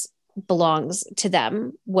believes belongs to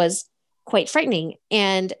them was quite frightening.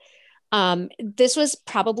 And this was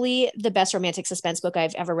probably the best romantic suspense book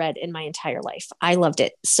I've ever read in my entire life. I loved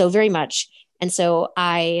it so very much. And so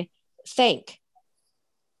I thank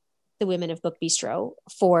the women of Book Bistro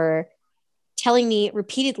for telling me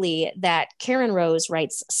repeatedly that Karen Rose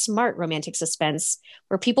writes smart romantic suspense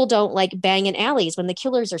where people don't like bang in alleys when the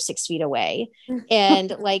killers are 6 feet away.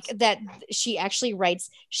 And like that she actually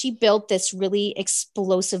writes, she built this really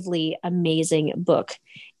explosively amazing book.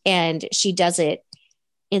 And she does it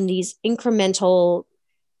in these incremental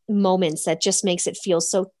moments that just makes it feel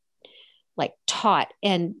so like taut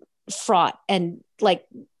and fraught and like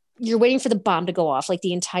you're waiting for the bomb to go off like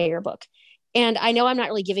the entire book. And I know I'm not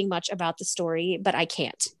really giving much about the story, but I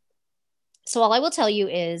can't. So all I will tell you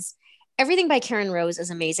is everything by Karen Rose is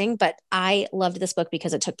amazing, but I loved this book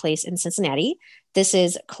because it took place in Cincinnati. This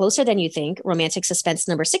is Closer Than You Think, romantic suspense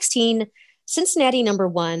number 16, Cincinnati number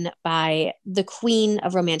 1 by the queen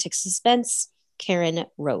of romantic suspense, Karen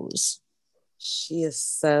Rose. She is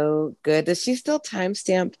so good. Does she still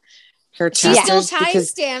timestamp her She chapters? still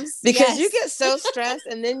timestamps because you get so stressed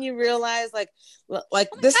and then you realize like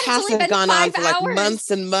this has to have gone on for like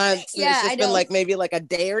months and months. And it's just been like maybe like a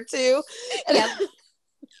day or two. Yeah.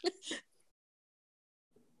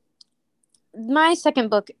 My second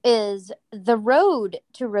book is The Road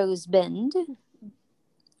to Rosebend.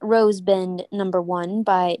 Rosebend number 1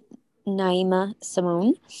 by Naima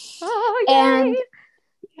Simone. Oh, yay! And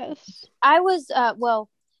yes. I was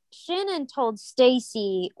Shannon told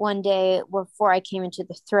Stacy one day before I came into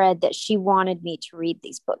the thread that she wanted me to read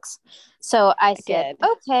these books. So I said,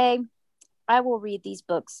 okay, I will read these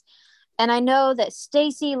books. And I know that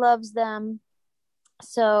Stacy loves them.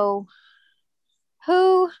 So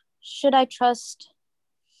who should I trust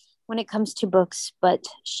when it comes to books but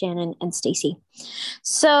Shannon and Stacy?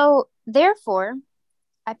 So therefore,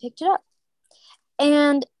 I picked it up.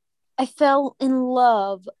 And I fell in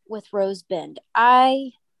love with Rosebend.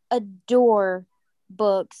 I adore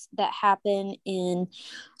books that happen in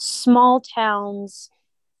small towns,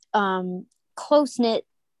 close-knit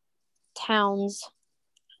towns.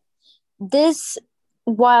 This,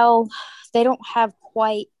 while they don't have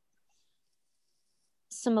quite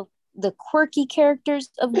some of the quirky characters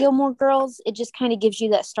of Gilmore Girls, it just kind of gives you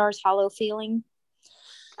that Stars Hollow feeling.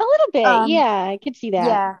 A little bit, yeah, I could see that.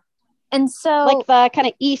 Yeah. And so like the kind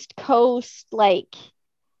of East Coast, like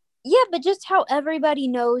yeah, but just how everybody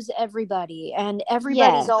knows everybody and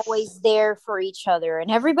everybody's always there for each other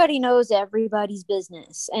and everybody knows everybody's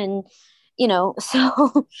business. And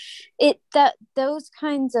so those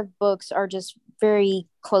kinds of books are just very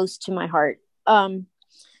close to my heart.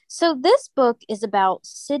 So this book is about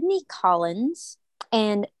Sydney Collins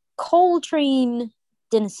and Coltrane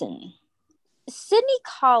Dennison. Sydney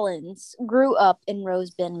Collins grew up in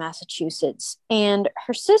Rosebend, Massachusetts, and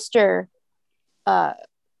her sister,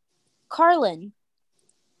 Carlin,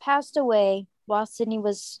 passed away while Sydney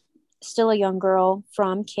was still a young girl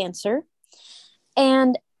from cancer.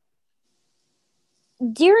 And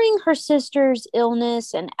during her sister's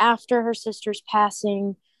illness and after her sister's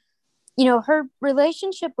passing, her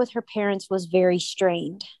relationship with her parents was very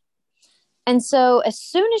strained. And so as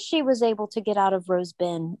soon as she was able to get out of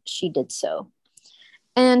Rosebend, she did so.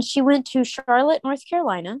 And she went to Charlotte, North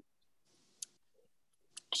Carolina.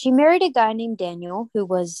 She married a guy named Daniel, who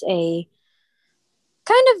was a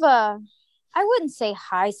kind of I wouldn't say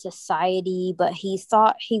high society, but he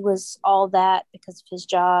thought he was all that because of his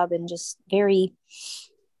job and just very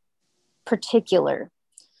particular.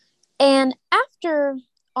 And after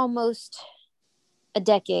almost a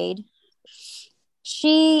decade,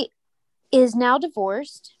 she is now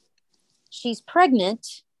divorced. She's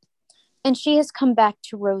pregnant, and she has come back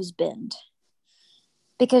to Rose Bend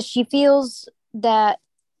because she feels that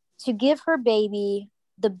to give her baby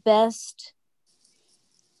the best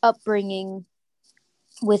upbringing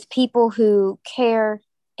with people who care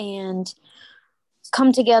and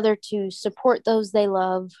come together to support those they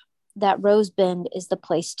love, that Rose Bend is the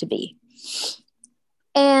place to be.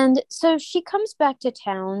 And so she comes back to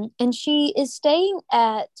town, and she is staying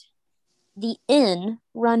at the inn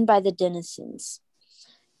run by the Dennisons.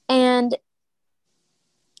 And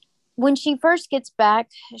when she first gets back,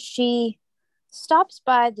 she stops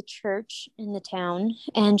by the church in the town,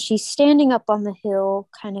 and she's standing up on the hill,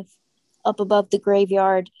 kind of up above the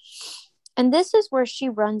graveyard. And this is where she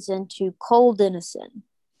runs into Cole Dennison.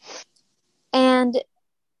 And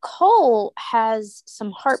Cole has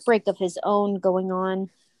some heartbreak of his own going on.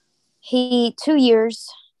 2 years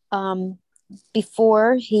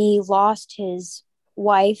before, he lost his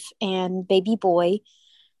wife and baby boy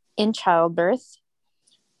in childbirth.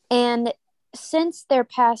 And since their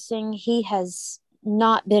passing, he has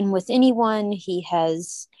not been with anyone. He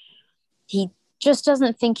just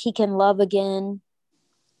doesn't think he can love again.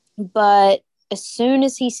 But as soon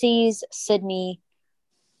as he sees Sydney,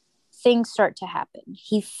 things start to happen.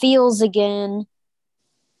 He feels again,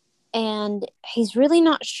 and he's really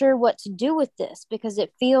not sure what to do with this because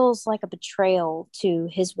it feels like a betrayal to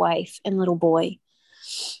his wife and little boy.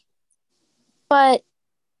 But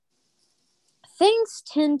things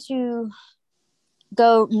tend to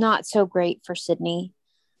go not so great for Sydney.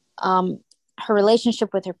 Her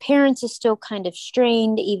relationship with her parents is still kind of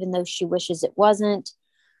strained, even though she wishes it wasn't.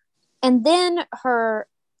 And then her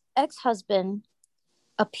ex-husband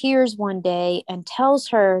appears one day and tells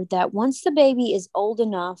her that once the baby is old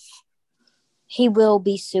enough, he will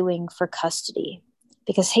be suing for custody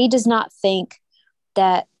because he does not think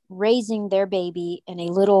that raising their baby in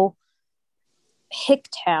a little hick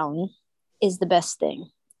town is the best thing.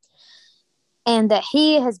 And that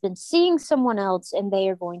he has been seeing someone else and they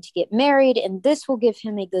are going to get married, and this will give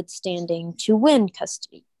him a good standing to win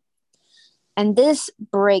custody. And this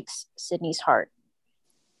breaks Sydney's heart.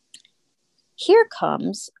 Here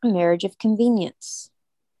comes A Marriage of Convenience.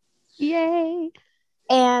 Yay.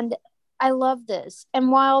 And I love this.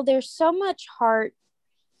 And while there's so much heart,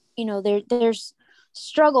 there's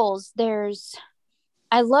struggles,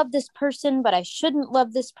 I love this person, but I shouldn't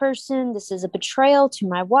love this person. This is a betrayal to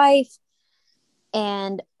my wife.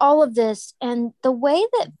 And all of this. And the way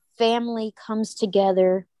that family comes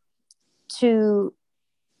together to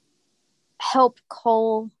help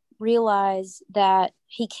Cole realize that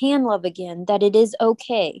he can love again, that it is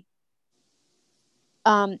okay,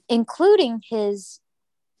 including his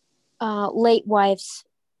late wife's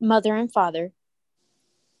mother and father.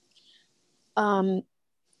 And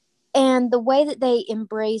the way that they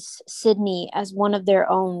embrace Sydney as one of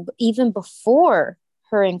their own, even before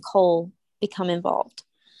her and Cole become involved.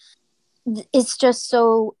 It's just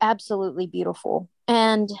so absolutely beautiful.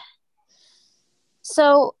 And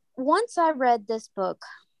so once I read this book,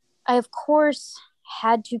 I, of course,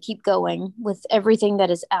 had to keep going with everything that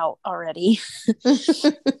is out already.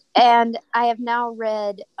 And I have now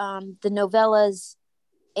read the novellas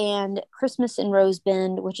and Christmas in Rose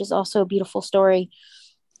Bend, which is also a beautiful story.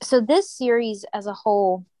 So this series as a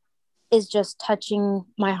whole is just touching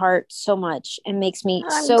my heart so much and makes me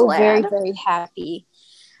very, very happy.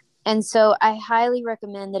 And so I highly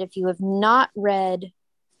recommend that if you have not read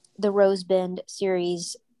the Rose Bend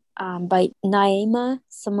series by Naima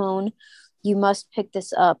Simone, you must pick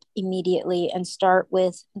this up immediately and start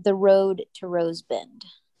with The Road to Rose Bend.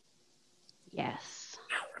 Yes.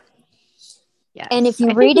 Yes. And if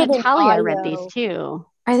you read it in Natalia audio, read these too.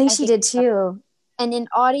 I think she did too. And in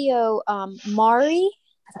audio, Mari.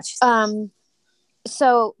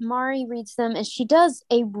 So Mari reads them, and she does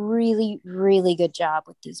a really, really good job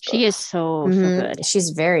with these books. She is so good.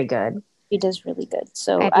 She's very good. She does really good.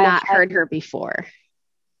 So I've not heard her before.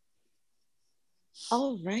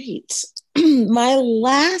 All right. My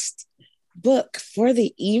last book for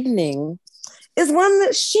the evening is one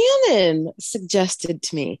that Shannon suggested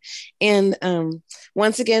to me. And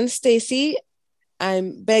once again, Stacy,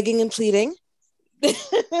 I'm begging and pleading.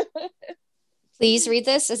 Please read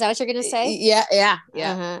this. Is that what you're going to say?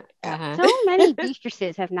 Yeah. So many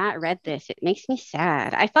Beastresses have not read this. It makes me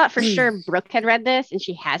sad. I thought for sure Brooke had read this and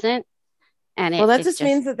she hasn't. And that just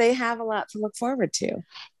means that they have a lot to look forward to.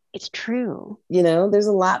 It's true. There's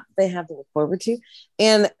a lot they have to look forward to.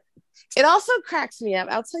 And it also cracks me up.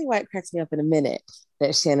 I'll tell you why it cracks me up in a minute.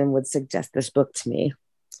 that Shannon would suggest this book to me.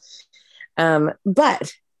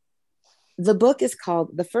 But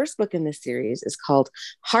the first book in this series is called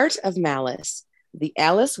Heart of Malice, the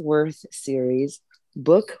Alice Worth series,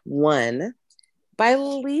 book 1 by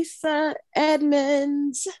Lisa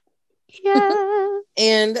Edmonds. Yeah.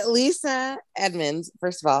 And Lisa Edmonds,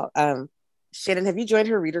 first of all, Shannon, have you joined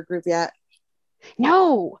her reader group yet?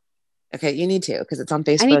 No. Okay, you need to, because it's on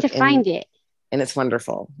Facebook. I need to find it. And it's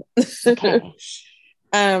wonderful. Okay.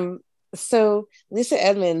 So Lisa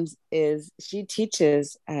Edmonds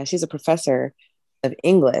she's a professor of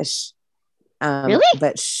English. Really?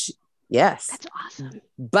 But yes. That's awesome.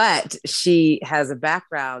 But she has a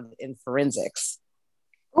background in forensics.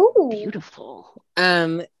 Ooh. Beautiful.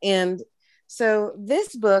 And so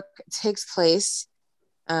this book takes place,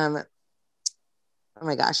 oh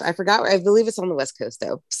my gosh, I forgot. I believe it's on the West Coast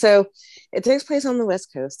though. So it takes place on the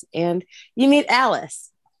West Coast, and you meet Alice.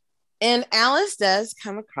 And Alice does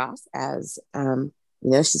come across as,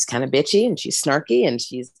 she's kind of bitchy and she's snarky, and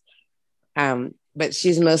but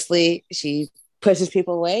she pushes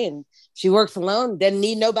people away, and she works alone, doesn't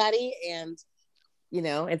need nobody, and,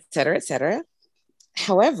 et cetera, et cetera.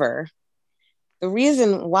 However, the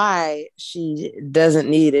reason why she doesn't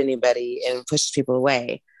need anybody and pushes people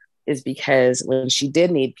away is because when she did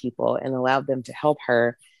need people and allowed them to help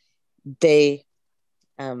her, they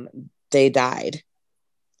died.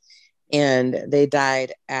 And they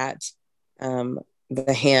died at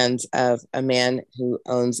the hands of a man who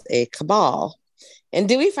owns a cabal. And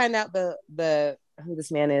do we find out the who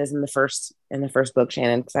this man is in the first book,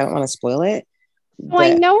 Shannon? Because I don't want to spoil it. Well,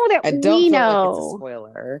 I know that I don't we feel know. like it's a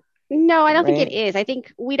spoiler. No, I don't right? think it is. I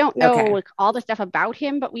think we don't know Okay. like all the stuff about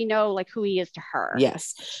him, but we know like who he is to her.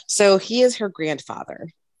 Yes. So he is her grandfather.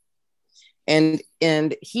 And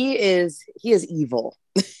he is evil.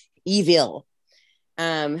 Evil.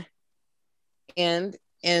 And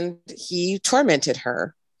he tormented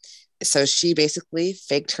her. So she basically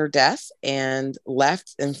faked her death and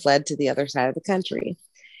left and fled to the other side of the country.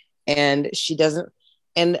 And she doesn't,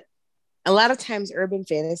 and a lot of times urban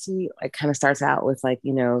fantasy like kind of starts out with like,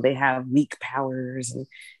 they have weak powers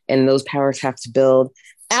and those powers have to build.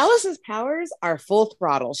 Alice's powers are full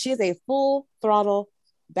throttle. She is a full throttle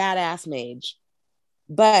badass mage,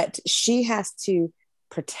 but she has to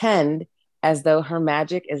pretend as though her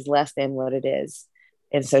magic is less than what it is.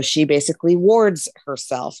 And so she basically wards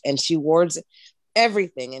herself, and she wards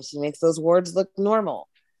everything, and she makes those wards look normal.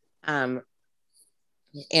 And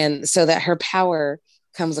so that her power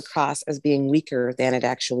comes across as being weaker than it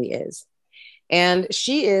actually is. And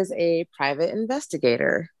she is a private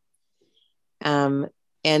investigator. And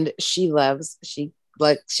she likes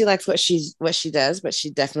what she does, but she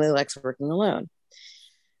definitely likes working alone.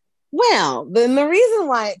 Well, then the reason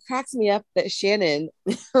why it cracks me up that Shannon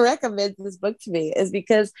recommends this book to me is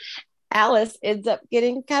because Alice ends up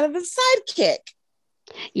getting kind of a sidekick.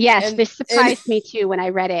 Yes, this surprised me too when I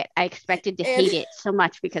read it. I expected to hate it so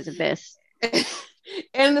much because of this.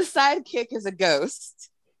 And the sidekick is a ghost.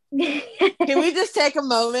 Can we just take a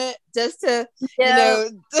moment just to,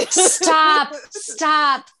 Stop.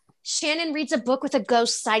 Shannon reads a book with a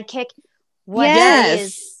ghost sidekick. What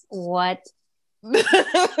Yes. What?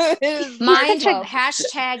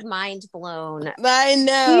 Hashtag mind blown. I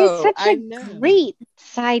know. He's such a great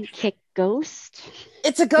sidekick ghost.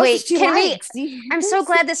 It's a ghost. Wait, I'm so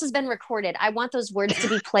glad this has been recorded. I want those words to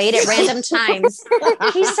be played at random times.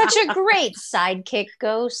 He's such a great sidekick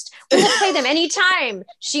ghost. We'll play them anytime.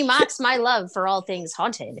 She mocks my love for all things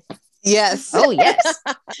haunted. Yes. Oh, yes.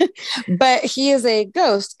 But he is a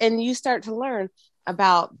ghost, and you start to learn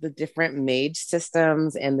about the different mage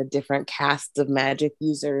systems and the different castes of magic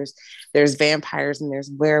users. There's vampires and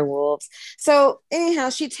there's werewolves. So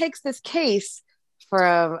anyhow, she takes this case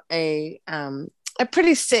from a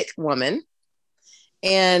pretty sick woman,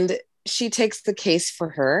 and she takes the case for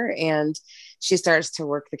her, and she starts to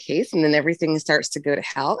work the case, and then everything starts to go to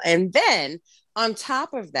hell. And then on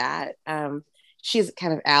top of that, she's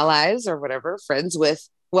kind of allies or whatever, friends with,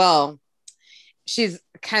 well, she's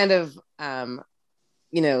kind of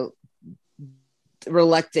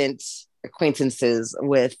reluctant acquaintances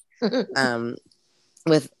with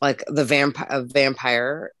like the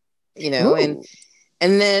vampire,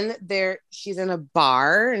 and then she's in a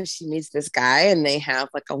bar and she meets this guy, and they have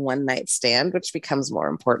like a one night stand, which becomes more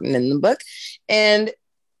important in the book. And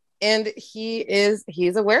he's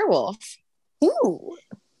a werewolf. Ooh.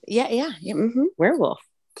 Yeah. Mm-hmm. Werewolf.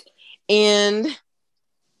 And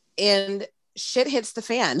shit hits the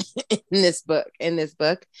fan in this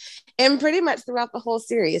book, and pretty much throughout the whole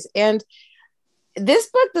series. And this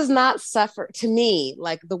book does not suffer to me.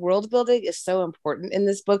 Like the world building is so important in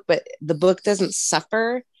this book, but the book doesn't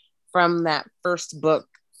suffer from that first book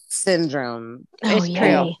syndrome. Oh, It's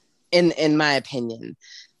true. In my opinion.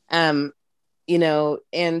 You know,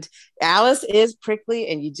 and Alice is prickly,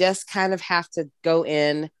 and you just kind of have to go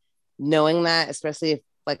in knowing that, especially if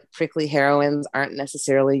like prickly heroines aren't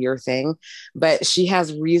necessarily your thing, but she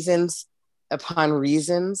has reasons upon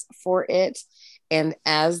reasons for it. And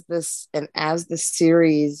as the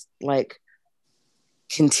series like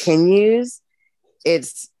continues,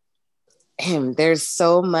 it's him. There's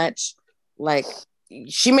so much, like,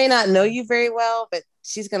 she may not know you very well, but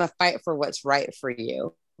she's gonna fight for what's right for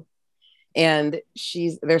you. And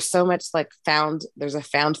there's so much like there's a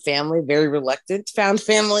found family, very reluctant found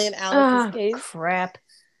family in Alice's case. Crap.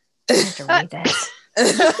 I have to read that.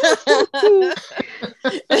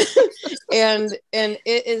 and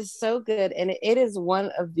it is so good, and it is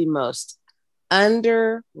one of the most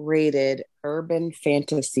underrated urban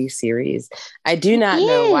fantasy series. I do not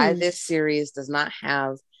know why this series does not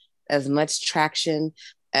have as much traction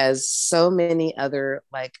as so many other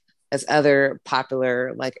other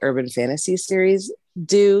popular like urban fantasy series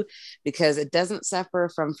do, because it doesn't suffer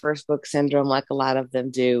from first book syndrome like a lot of them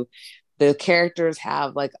do. The characters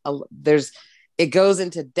have it goes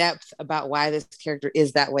into depth about why this character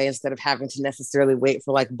is that way instead of having to necessarily wait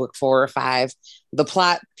for like book 4 or 5. The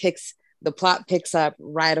plot picks up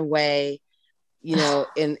right away, you know,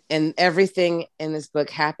 and everything in this book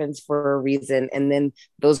happens for a reason, and then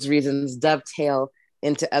those reasons dovetail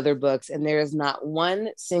into other books, and there is not one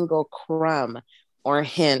single crumb or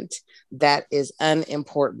hint that is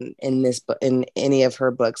unimportant in this book, in any of her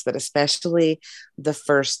books, but especially the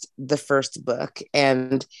first book.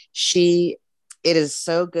 And it is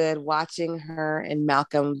so good watching her and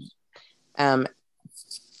Malcolm,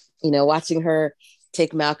 watching her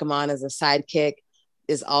take Malcolm on as a sidekick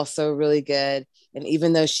is also really good. And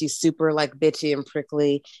even though she's super like bitchy and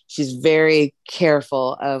prickly, she's very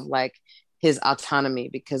careful of like his autonomy,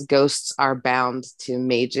 because ghosts are bound to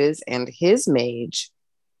mages, and his mage,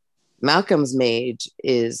 Malcolm's mage,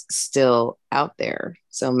 is still out there.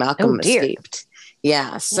 So Malcolm escaped.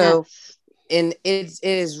 Yeah. So and it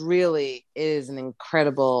is an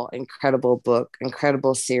incredible book,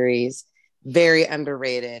 incredible series, very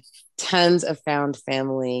underrated, tons of found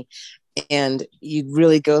family. And you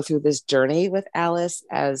really go through this journey with Alice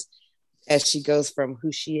as she goes from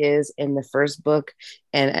who she is in the first book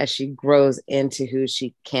and as she grows into who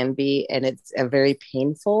she can be. And it's a very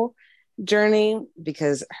painful journey,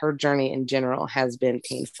 because her journey in general has been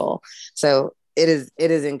painful. So it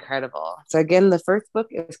is incredible. So again, the first book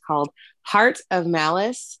is called Heart of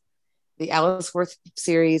Malice, the Alice Worth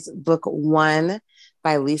series, book 1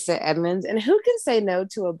 by Lisa Edmonds. And who can say no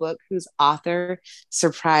to a book whose author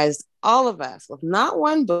surprised all of us with not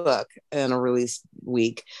one book in a release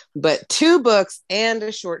week, but 2 books and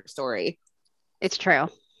a short story? It's true.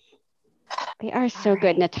 They are so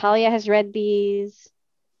good. Natalia has read these.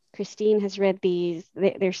 Christine has read these.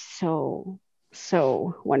 They're so,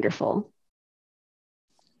 so wonderful.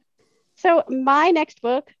 So my next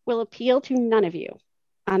book will appeal to none of you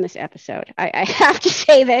on this episode. I have to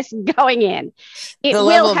say this going in. It the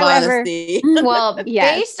will, level however, of honesty. Well,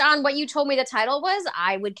 based on what you told me the title was,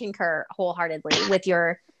 I would concur wholeheartedly with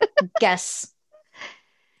your guess.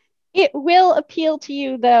 It will appeal to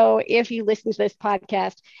you, though, if you listen to this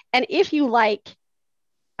podcast and if you like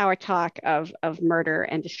our talk of murder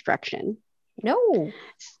and destruction. No.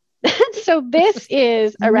 So this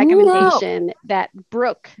is a recommendation that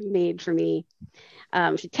Brooke made for me.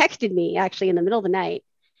 She texted me actually in the middle of the night,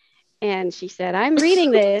 and she said, I'm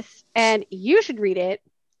reading this and you should read it.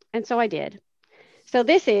 And so I did. So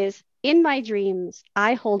this is In My Dreams,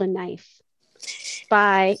 I Hold a Knife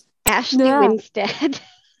by Ashley Winstead.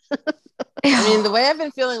 I mean, the way I've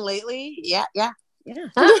been feeling lately, yeah. It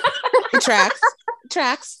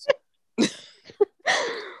tracks.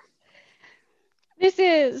 This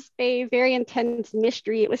is a very intense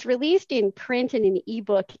mystery. It was released in print and in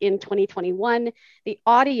ebook in 2021. The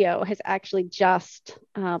audio has actually just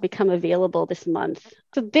become available this month.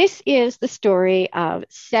 So this is the story of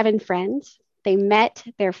 7 friends. They met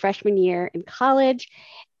their freshman year in college,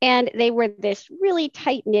 and they were this really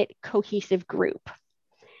tight-knit, cohesive group.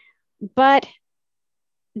 But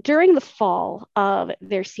during the fall of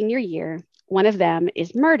their senior year, one of them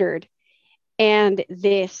is murdered, and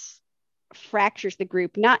this fractures the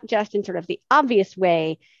group, not just in sort of the obvious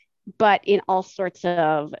way, but in all sorts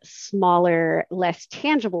of smaller, less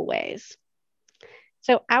tangible ways.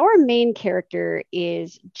 So our main character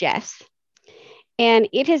is Jess, and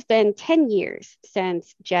it has been 10 years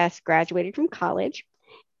since Jess graduated from college,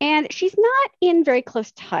 And she's not in very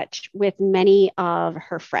close touch with many of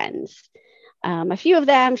her friends. A few of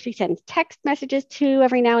them she sends text messages to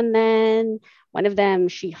every now and then. One of them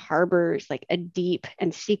she harbors like a deep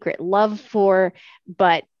and secret love for,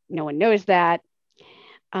 but no one knows that.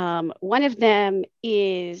 One of them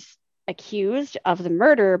is accused of the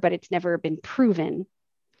murder, but it's never been proven.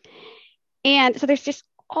 And so there's just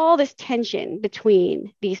all this tension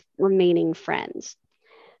between these remaining friends.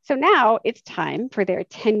 So now it's time for their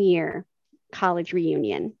 10-year college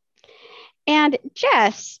reunion. And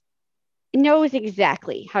Jess knows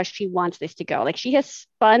exactly how she wants this to go. Like, she has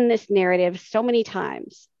spun this narrative so many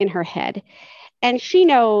times in her head. And she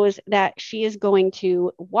knows that she is going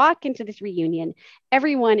to walk into this reunion.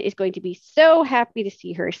 Everyone is going to be so happy to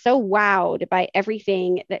see her, so wowed by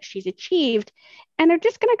everything that she's achieved. And they're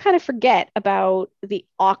just going to kind of forget about the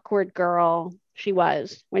awkward girl she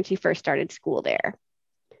was when she first started school there.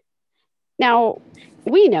 Now,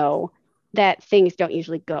 we know that things don't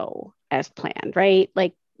usually go as planned, right?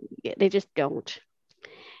 Like, they just don't.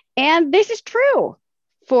 And this is true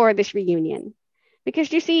for this reunion.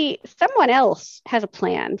 Because you see, someone else has a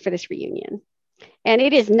plan for this reunion. And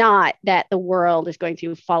it is not that the world is going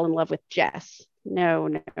to fall in love with Jess. No,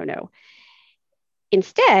 no, no.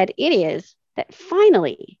 Instead, it is that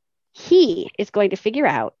finally he is going to figure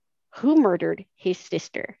out who murdered his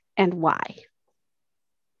sister and why.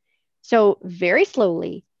 So very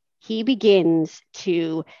slowly, he begins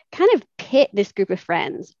to kind of pit this group of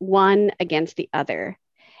friends, one against the other,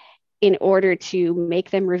 in order to make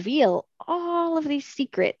them reveal all of these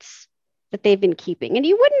secrets that they've been keeping. And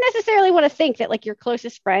you wouldn't necessarily want to think that like your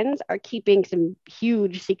closest friends are keeping some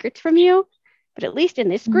huge secrets from you, but at least in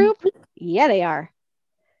this group, yeah, they are.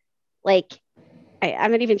 Like,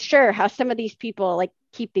 I'm not even sure how some of these people like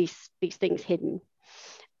keep these things hidden.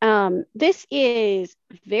 This is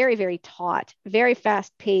very, very taut, very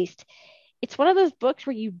fast paced. It's one of those books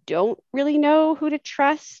where you don't really know who to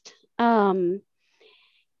trust.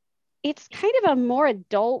 It's kind of a more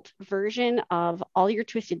adult version of All Your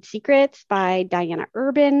Twisted Secrets by Diana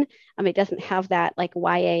Urban. It doesn't have that like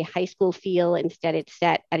YA high school feel. Instead, it's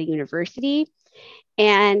set at a university.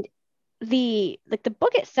 And the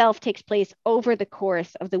book itself takes place over the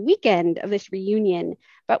course of the weekend of this reunion,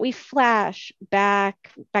 but we flash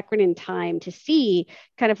backward in time to see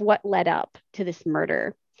kind of what led up to this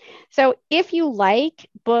murder. So if you like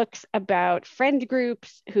books about friend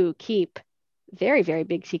groups who keep very, very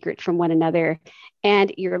big secrets from one another,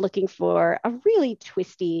 and you're looking for a really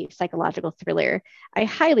twisty psychological thriller, I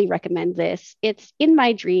highly recommend this. It's In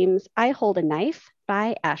My Dreams, I Hold a Knife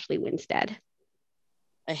by Ashley Winstead.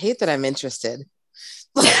 I hate that I'm interested.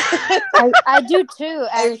 I do too,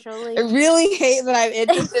 actually. I really hate that I'm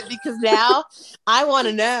interested because now I want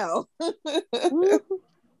to know.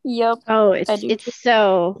 Yep. Oh, it's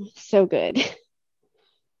so good.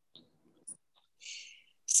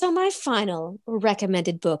 So my final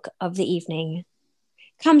recommended book of the evening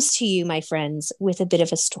comes to you, my friends, with a bit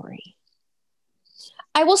of a story.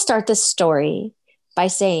 I will start this story by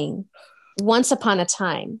saying, once upon a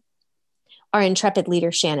time, our intrepid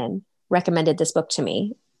leader, Shannon, recommended this book to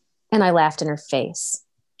me, and I laughed in her face.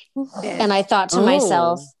 And I thought to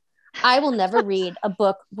myself, I will never read a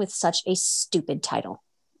book with such a stupid title.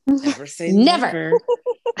 Never say never.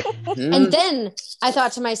 And then I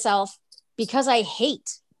thought to myself, because I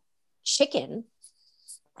hate chicken,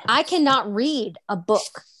 I cannot read a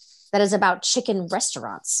book that is about chicken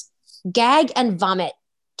restaurants. Gag and vomit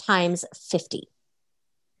times 50.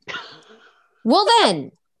 Well,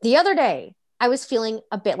 then, the other day, I was feeling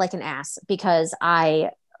a bit like an ass because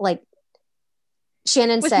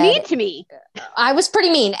Shannon said, mean to me. I was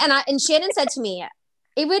pretty mean. And Shannon said to me,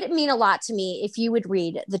 it would mean a lot to me if you would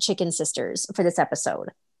read The Chicken Sisters for this episode.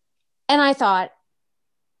 And I thought,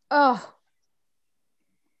 oh,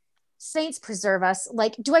 saints preserve us.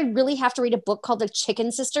 Like, do I really have to read a book called The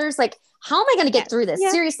Chicken Sisters? Like, how am I going to get through this?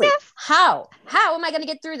 Yes. Seriously, Yes. How am I going to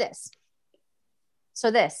get through this?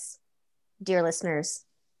 So this, dear listeners,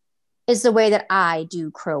 is the way that I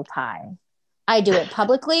do crow pie. I do it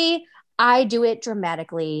publicly. I do it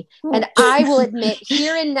dramatically. And I will admit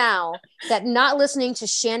here and now that not listening to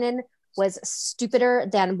Shannon was stupider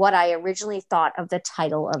than what I originally thought of the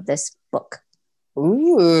title of this book.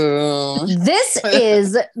 Ooh. This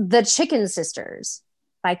is The Chicken Sisters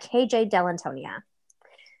by KJ Dell'Antonia.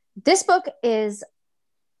 This book is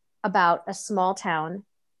about a small town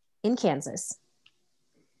in Kansas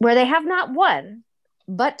where they have not one,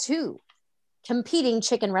 but two competing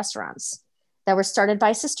chicken restaurants that were started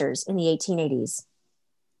by sisters in the 1880s.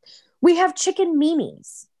 We have Chicken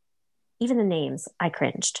Mimi's. Even the names, I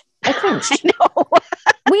cringed. I know.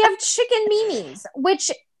 We have Chicken Mimi's,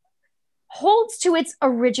 which holds to its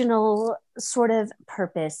original sort of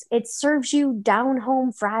purpose. It serves you down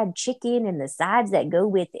home fried chicken and the sides that go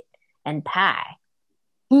with it and pie.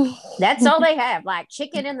 That's all they have, like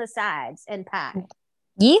chicken and the sides and pie.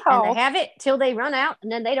 Yeehaw. And they have it till they run out, and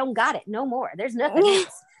then they don't got it no more. There's nothing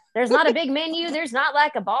else. There's not a big menu. There's not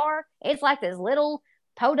like a bar. It's like this little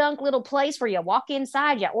podunk little place where you walk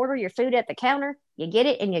inside, you order your food at the counter, you get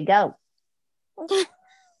it, and you go.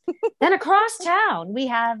 Then across town, we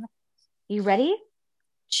have, you ready?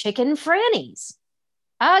 Chicken Franny's.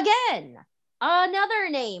 Again, another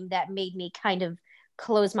name that made me kind of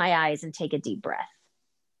close my eyes and take a deep breath.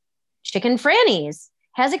 Chicken Franny's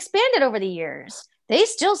has expanded over the years. They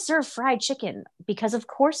still serve fried chicken because of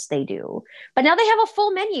course they do. But now they have a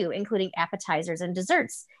full menu, including appetizers and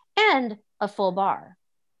desserts, and a full bar.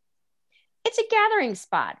 It's a gathering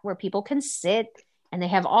spot where people can sit, and they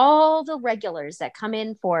have all the regulars that come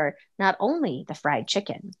in for not only the fried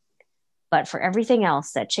chicken, but for everything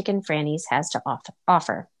else that Chicken Franny's has to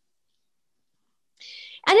offer.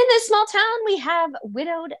 And in this small town, we have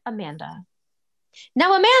widowed Amanda.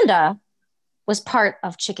 Now, Amanda was part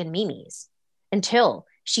of Chicken Mimi's until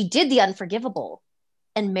she did the unforgivable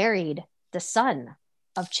and married the son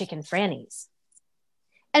of Chicken Franny's.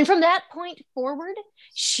 And from that point forward,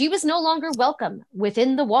 she was no longer welcome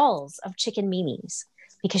within the walls of Chicken Mimi's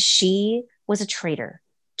because she was a traitor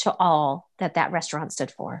to all that that restaurant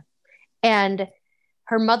stood for. And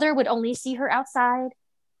her mother would only see her outside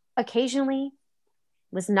occasionally,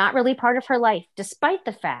 was not really part of her life, despite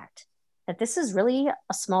the fact that this is really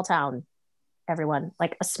a small town, everyone,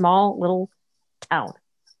 like a small little town.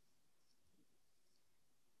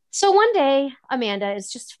 So one day, Amanda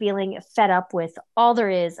is just feeling fed up with all there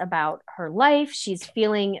is about her life. She's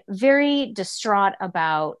feeling very distraught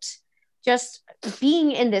about just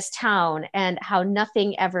being in this town and how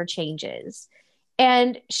nothing ever changes.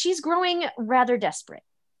 And she's growing rather desperate.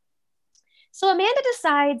 So Amanda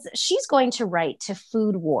decides she's going to write to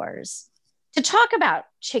Food Wars to talk about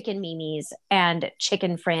Chicken Mimi's and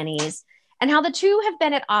Chicken Franny's and how the two have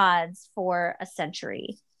been at odds for a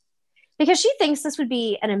century. Because she thinks this would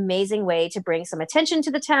be an amazing way to bring some attention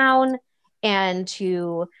to the town and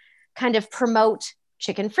to kind of promote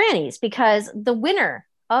Chicken Franny's, because the winner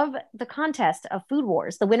of the contest of Food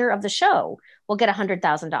Wars, the winner of the show, will get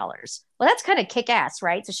 $100,000. Well, that's kind of kick-ass,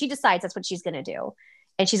 right? So she decides that's what she's going to do.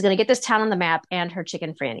 And she's going to get this town on the map and her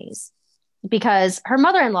Chicken Franny's, because her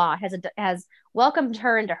mother-in-law has welcomed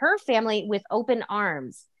her into her family with open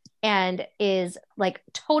arms and is like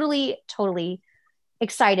totally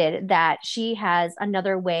excited that she has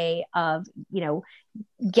another way of,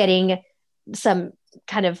 getting some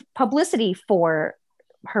kind of publicity for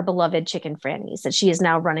her beloved Chicken Franny's that she is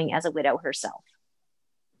now running as a widow herself.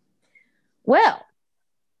 Well,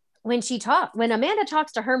 when Amanda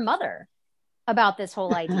talks to her mother about this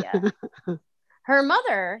whole idea, her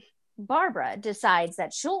mother, Barbara, decides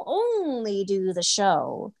that she'll only do the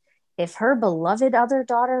show if her beloved other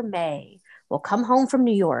daughter, May, will come home from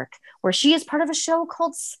New York, where she is part of a show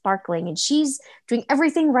called Sparkling, and she's doing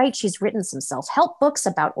everything right. She's written some self-help books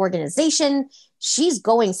about organization. She's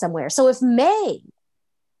going somewhere. So if May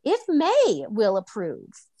will approve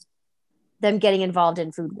them getting involved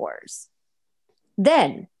in Food Wars,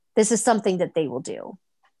 then this is something that they will do.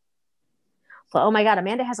 But oh my God,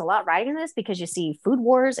 Amanda has a lot riding in this, because you see, Food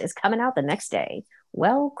Wars is coming out the next day.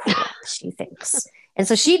 Well, crap, she thinks. And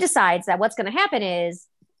so she decides that what's going to happen is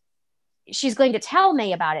she's going to tell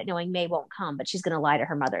May about it, knowing May won't come, but she's going to lie to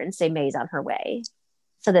her mother and say May's on her way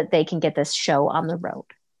so that they can get this show on the road.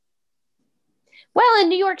 Well, in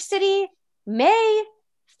New York City,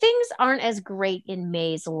 things aren't as great in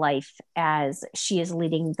May's life as she is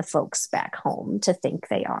leading the folks back home to think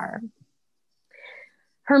they are.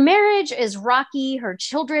 Her marriage is rocky. Her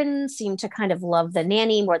children seem to kind of love the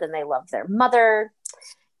nanny more than they love their mother.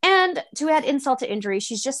 And to add insult to injury,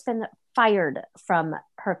 she's just been fired from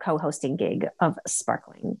her co-hosting gig of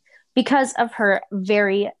Sparkling because of her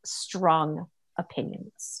very strong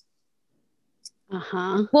opinions.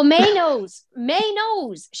 Well, May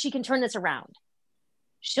knows she can turn this around.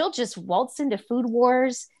 She'll just waltz into Food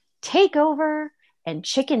Wars, take over, and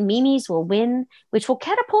Chicken Mimi's will win, which will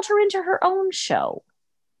catapult her into her own show.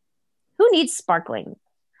 Who needs Sparkling?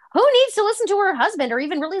 Who needs to listen to her husband or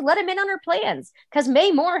even really let him in on her plans? Because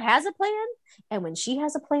May Moore has a plan. And when she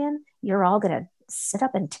has a plan, you're all going to sit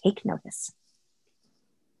up and take notice.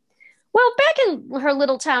 Well, back in her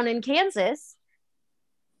little town in Kansas,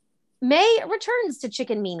 May returns to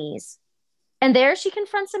Chicken Mimi's. And there she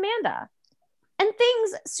confronts Amanda. And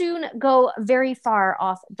things soon go very far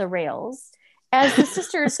off the rails as the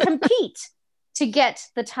sisters compete to get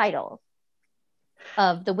the title.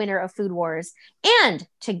 of the winner of Food Wars and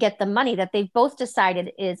to get the money that they've both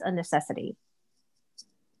decided is a necessity.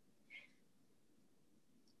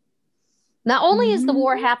 Not only is the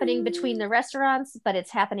war happening between the restaurants, but it's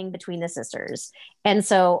happening between the sisters. And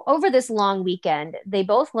so over this long weekend, they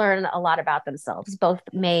both learn a lot about themselves, both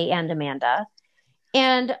May and Amanda,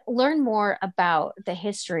 and learn more about the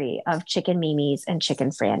history of Chicken Mimi's and Chicken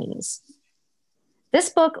Franny's. This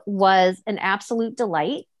book was an absolute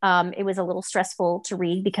delight. It was a little stressful to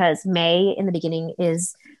read because May in the beginning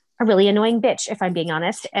is a really annoying bitch, if I'm being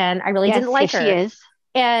honest. And I really didn't like her. She is.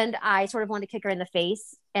 And I sort of wanted to kick her in the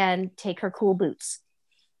face and take her cool boots.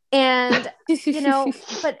 And,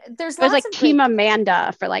 but there's it was like of Team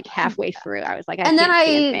Amanda for like halfway through. I was like,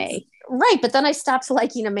 Right. But then I stopped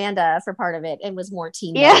liking Amanda for part of it and was more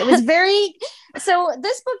Team May. It was very, so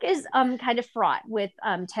this book is kind of fraught with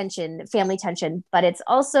tension, family tension, but it's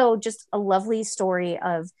also just a lovely story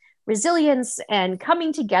of resilience and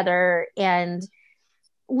coming together and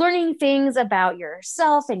learning things about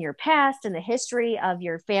yourself and your past and the history of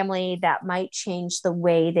your family that might change the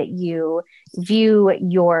way that you view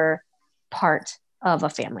your part of a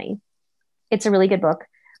family. It's a really good book.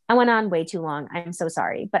 I went on way too long. I'm so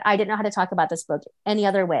sorry, but I didn't know how to talk about this book any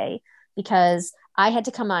other way because I had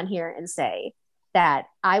to come on here and say that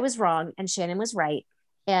I was wrong and Shannon was right.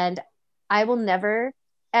 And I will never,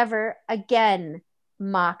 ever again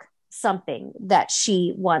mock something that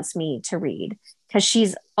she wants me to read because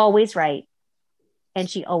she's always right and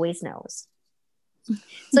she always knows.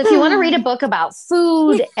 So if you want to read a book about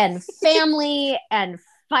food and family and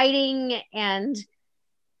fighting and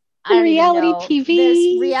reality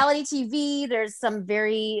TV, there's some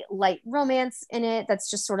very light romance in it that's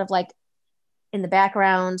just sort of like in the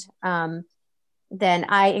background, then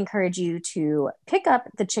I encourage you to pick up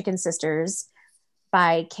The Chicken Sisters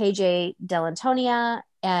by KJ Dell'Antonia,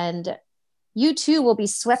 and you too will be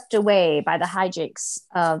swept away by the hijinks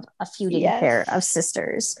of a feuding pair of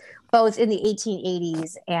sisters, both in the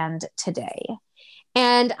 1880s and today.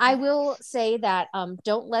 And I will say that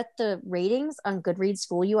don't let the ratings on Goodreads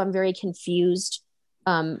fool you. I'm very confused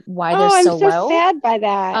why they're so low. I'm so sad by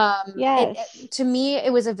that. To me,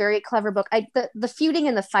 it was a very clever book. The feuding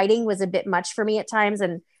and the fighting was a bit much for me at times,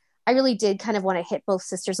 and I really did kind of want to hit both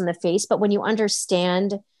sisters in the face. But when you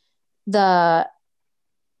understand the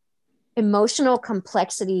emotional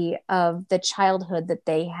complexity of the childhood that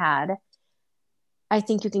they had, I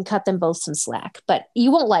think you can cut them both some slack, but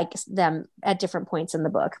you won't like them at different points in the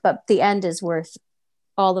book. But the end is worth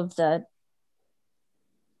all of the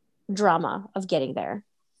drama of getting there.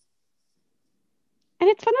 And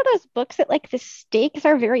it's one of those books that like the stakes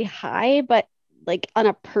are very high, but like on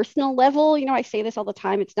a personal level, I say this all the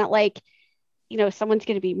time. It's not like, someone's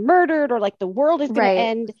going to be murdered or like the world is going to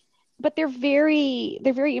end, but they're very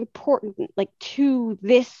important like to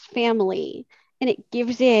this family. And it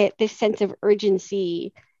gives it this sense of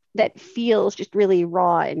urgency that feels just really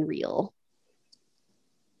raw and real.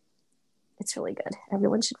 It's really good.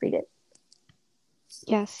 Everyone should read it.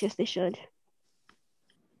 Yes, they should.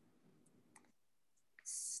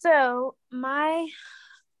 So my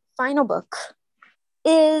final book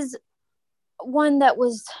is one that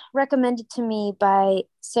was recommended to me by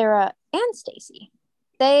Sarah and Stacy.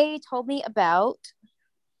 They told me about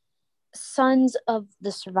Sons of the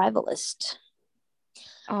Survivalist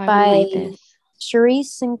by Cherise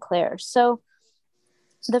Sinclair. So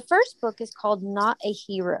the first book is called Not a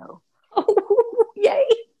Hero. Oh, yay.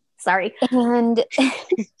 Sorry. And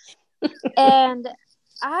and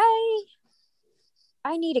I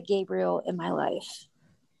need a Gabriel in my life.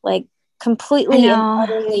 Like completely and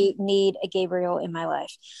utterly need a Gabriel in my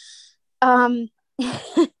life.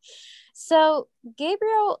 So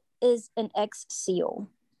Gabriel is an ex-SEAL,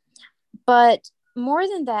 but more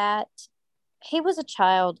than that, he was a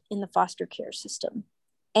child in the foster care system,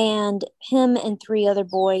 and him and 3 other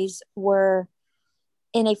boys were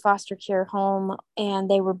in a foster care home, and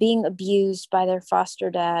they were being abused by their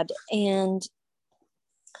foster dad. And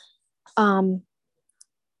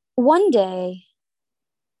one day,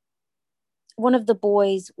 one of the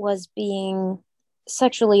boys was being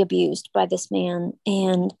sexually abused by this man,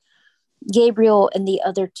 and Gabriel and the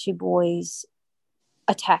other 2 boys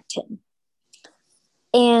attacked him.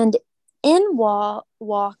 And in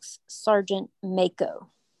walks Sergeant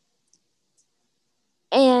Mako.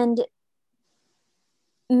 And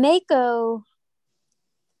Mako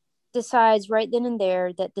decides right then and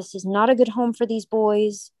there that this is not a good home for these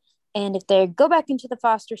boys. And if they go back into the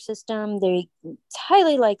foster system, it's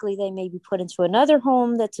highly likely they may be put into another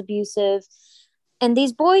home that's abusive. And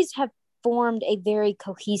these boys have formed a very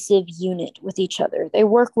cohesive unit with each other. They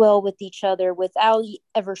work well with each other without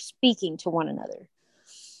ever speaking to one another.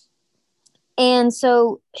 And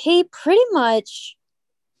so he pretty much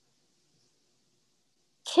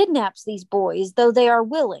kidnaps these boys, though they are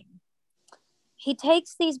willing. He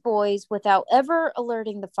takes these boys without ever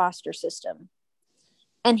alerting the foster system,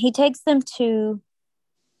 and he takes them to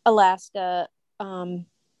Alaska, to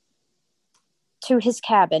his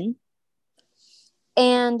cabin,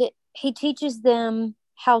 and he teaches them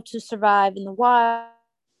how to survive in the wild,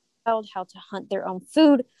 how to hunt their own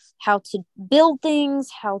food, how to build things,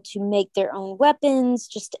 how to make their own weapons,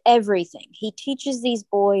 just everything. He teaches these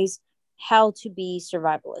boys how to be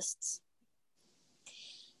survivalists.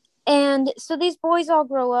 And so these boys all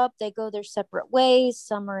grow up, they go their separate ways.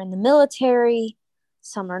 Some are in the military,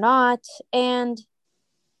 some are not. And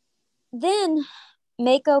then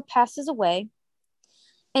Mako passes away,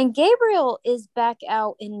 and Gabriel is back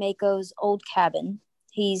out in Mako's old cabin.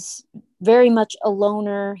 He's very much a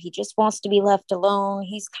loner. He just wants to be left alone.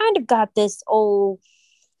 He's kind of got this old,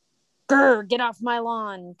 grr, get off my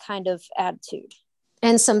lawn kind of attitude.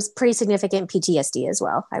 And some pretty significant PTSD as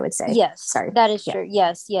well, I would say. Yes, sorry. That is true.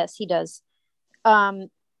 Yes, he does.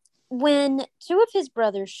 When two of his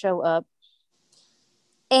brothers show up,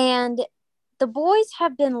 and the boys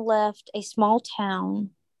have been left a small town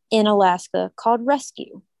in Alaska called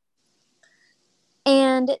Rescue.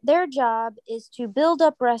 And their job is to build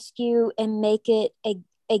up Rescue and make it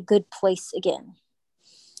a good place again.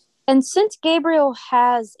 And since Gabriel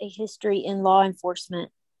has a history in law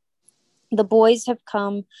enforcement, the boys have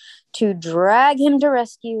come to drag him to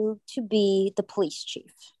Rescue to be the police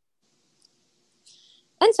chief.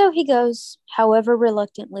 And so he goes, however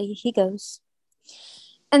reluctantly he goes.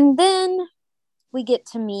 And then we get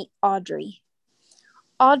to meet Audrey.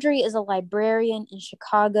 Audrey is a librarian in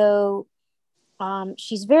Chicago.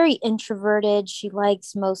 She's very introverted. She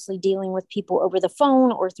likes mostly dealing with people over the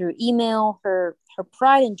phone or through email. Her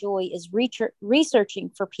pride and joy is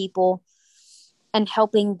researching for people and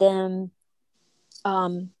helping them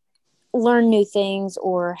learn new things,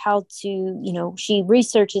 or how to, she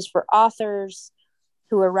researches for authors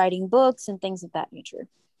who are writing books and things of that nature.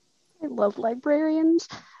 I love librarians.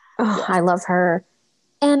 Oh, yeah. I love her.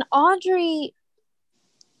 And Audrey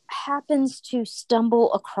happens to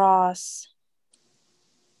stumble across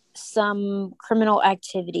some criminal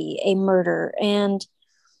activity, a murder, and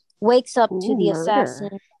wakes up to the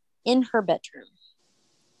assassin in her bedroom.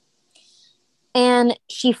 And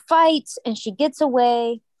she fights and she gets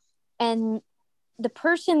away, and the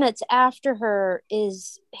person that's after her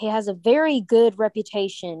he has a very good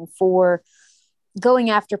reputation for going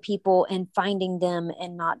after people and finding them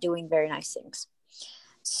and not doing very nice things.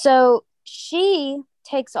 So she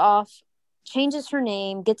takes off, changes her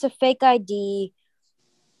name, gets a fake ID,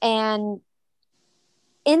 and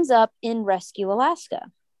ends up in Rescue,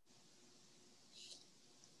 Alaska.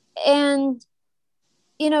 And,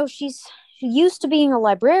 she's used to being a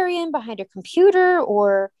librarian behind a computer,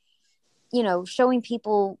 or, showing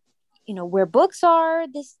people, where books are,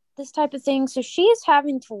 this type of thing. So she is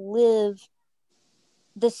having to live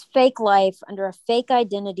this fake life under a fake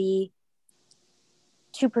identity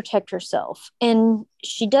to protect herself. And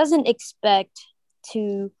she doesn't expect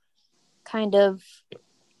to kind of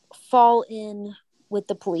fall in with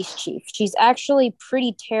the police chief. She's actually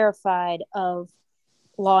pretty terrified of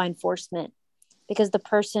law enforcement, because the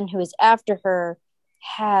person who is after her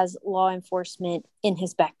has law enforcement in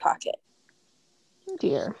his back pocket. Oh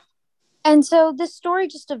dear. And so this story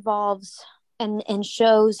just evolves and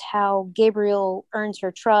shows how Gabriel earns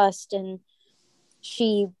her trust, and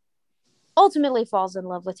she ultimately falls in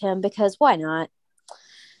love with him, because why not?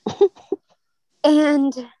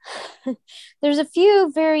 And there's a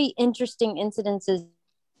few very interesting incidences.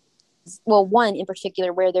 Well, one in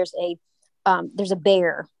particular where there's a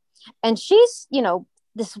bear, and she's,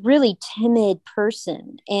 this really timid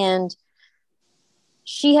person, and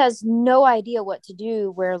she has no idea what to do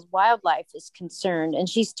where wildlife is concerned. And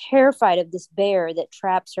she's terrified of this bear that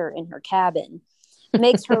traps her in her cabin,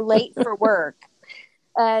 makes her late for work.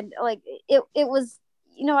 And it was,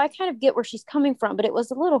 I kind of get where she's coming from, but it was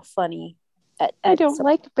a little funny. I don't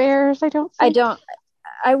like bears. I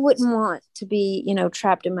wouldn't want to be,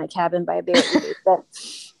 trapped in my cabin by a bear either,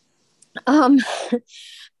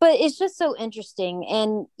 but it's just so interesting.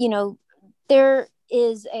 And, there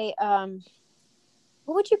is a,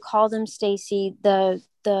 what would you call them, Stacy? Do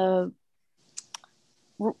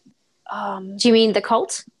you mean the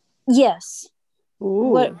cult? Yes.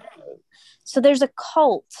 Ooh. So there's a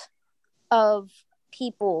cult of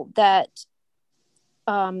people that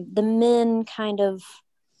the men kind of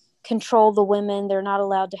control the women. They're not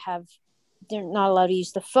allowed to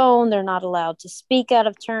use the phone. They're not allowed to speak out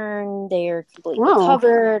of turn. They're completely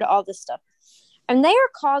covered, all this stuff. and they are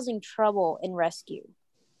causing trouble in rescue.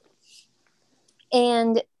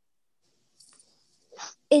 And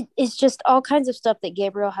it is just all kinds of stuff that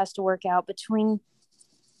Gabriel has to work out between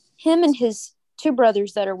him and his two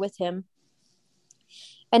brothers that are with him.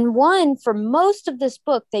 And one, for most of this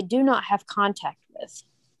book, they do not have contact with.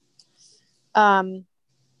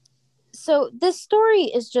 So this story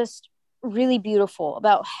is just really beautiful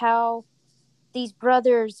about how these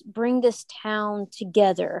brothers bring this town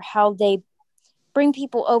together, how they bring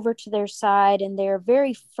people over to their side, and they're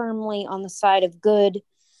very firmly on the side of good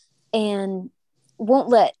and won't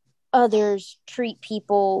let others treat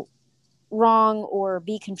people wrong or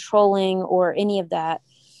be controlling or any of that.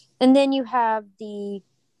 And then you have the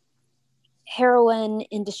heroine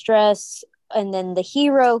in distress, and then the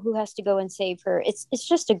hero who has to go and save her. It's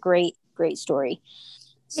just a great story.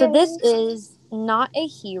 So this is Not a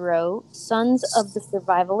Hero, Sons of the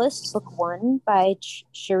Survivalist, Book 1 by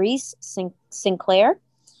Charisse Sinclair.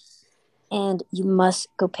 And you must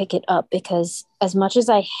go pick it up, because as much as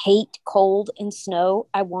I hate cold and snow,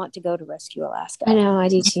 I want to go to Rescue Alaska. I know, I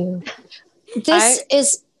do too.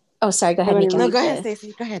 Oh, sorry, go ahead, Mika. No, go ahead,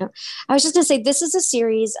 Stacey. Go ahead. I was just going to say, this is a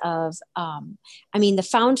series of, the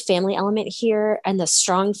found family element here and the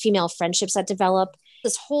strong female friendships that develop.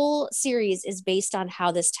 This whole series is based on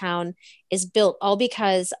how this town is built, all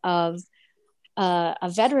because of a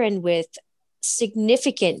veteran with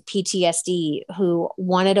significant PTSD who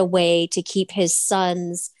wanted a way to keep his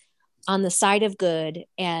sons on the side of good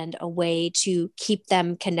and a way to keep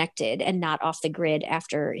them connected and not off the grid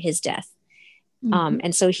after his death.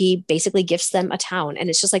 And so he basically gifts them a town, and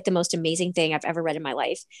it's just like the most amazing thing I've ever read in my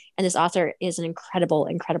life. And this author is an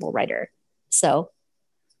incredible writer. So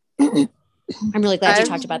I'm really glad you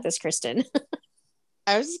talked about this, Kristen.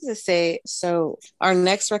 I was just going to say, so our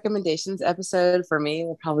next recommendations episode for me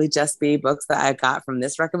will probably just be books that I got from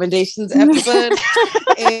this recommendations episode.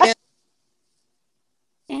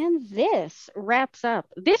 And this wraps up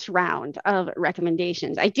this round of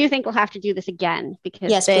recommendations. I do think we'll have to do this again,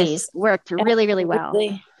 because this worked really, really well.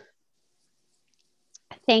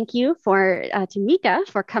 Thank you to Mika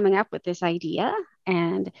for coming up with this idea.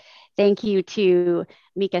 And thank you to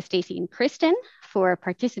Mika, Stacey, and Kristen for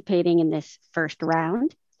participating in this first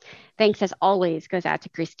round. Thanks, as always, goes out to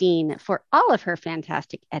Christine for all of her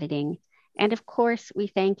fantastic editing. And of course, we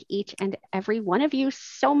thank each and every one of you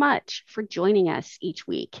so much for joining us each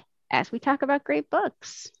week as we talk about great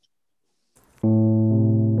books.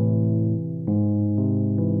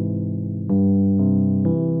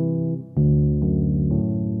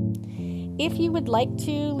 If you would like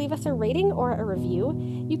to leave us a rating or a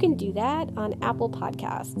review, you can do that on Apple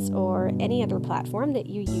Podcasts or any other platform that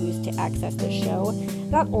you use to access the show.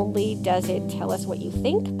 Not only does it tell us what you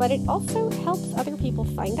think, but it also helps other people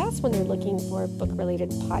find us when they're looking for book-related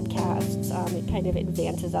podcasts. It kind of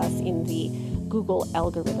advances us in the Google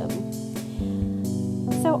algorithm.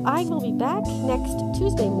 So I will be back next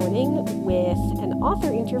Tuesday morning with an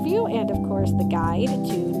author interview and, of course, the guide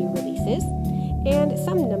to new releases. And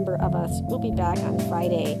some number of us will be back on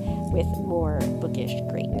Friday with more bookish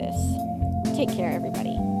greatness. Take care,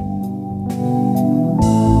 everybody.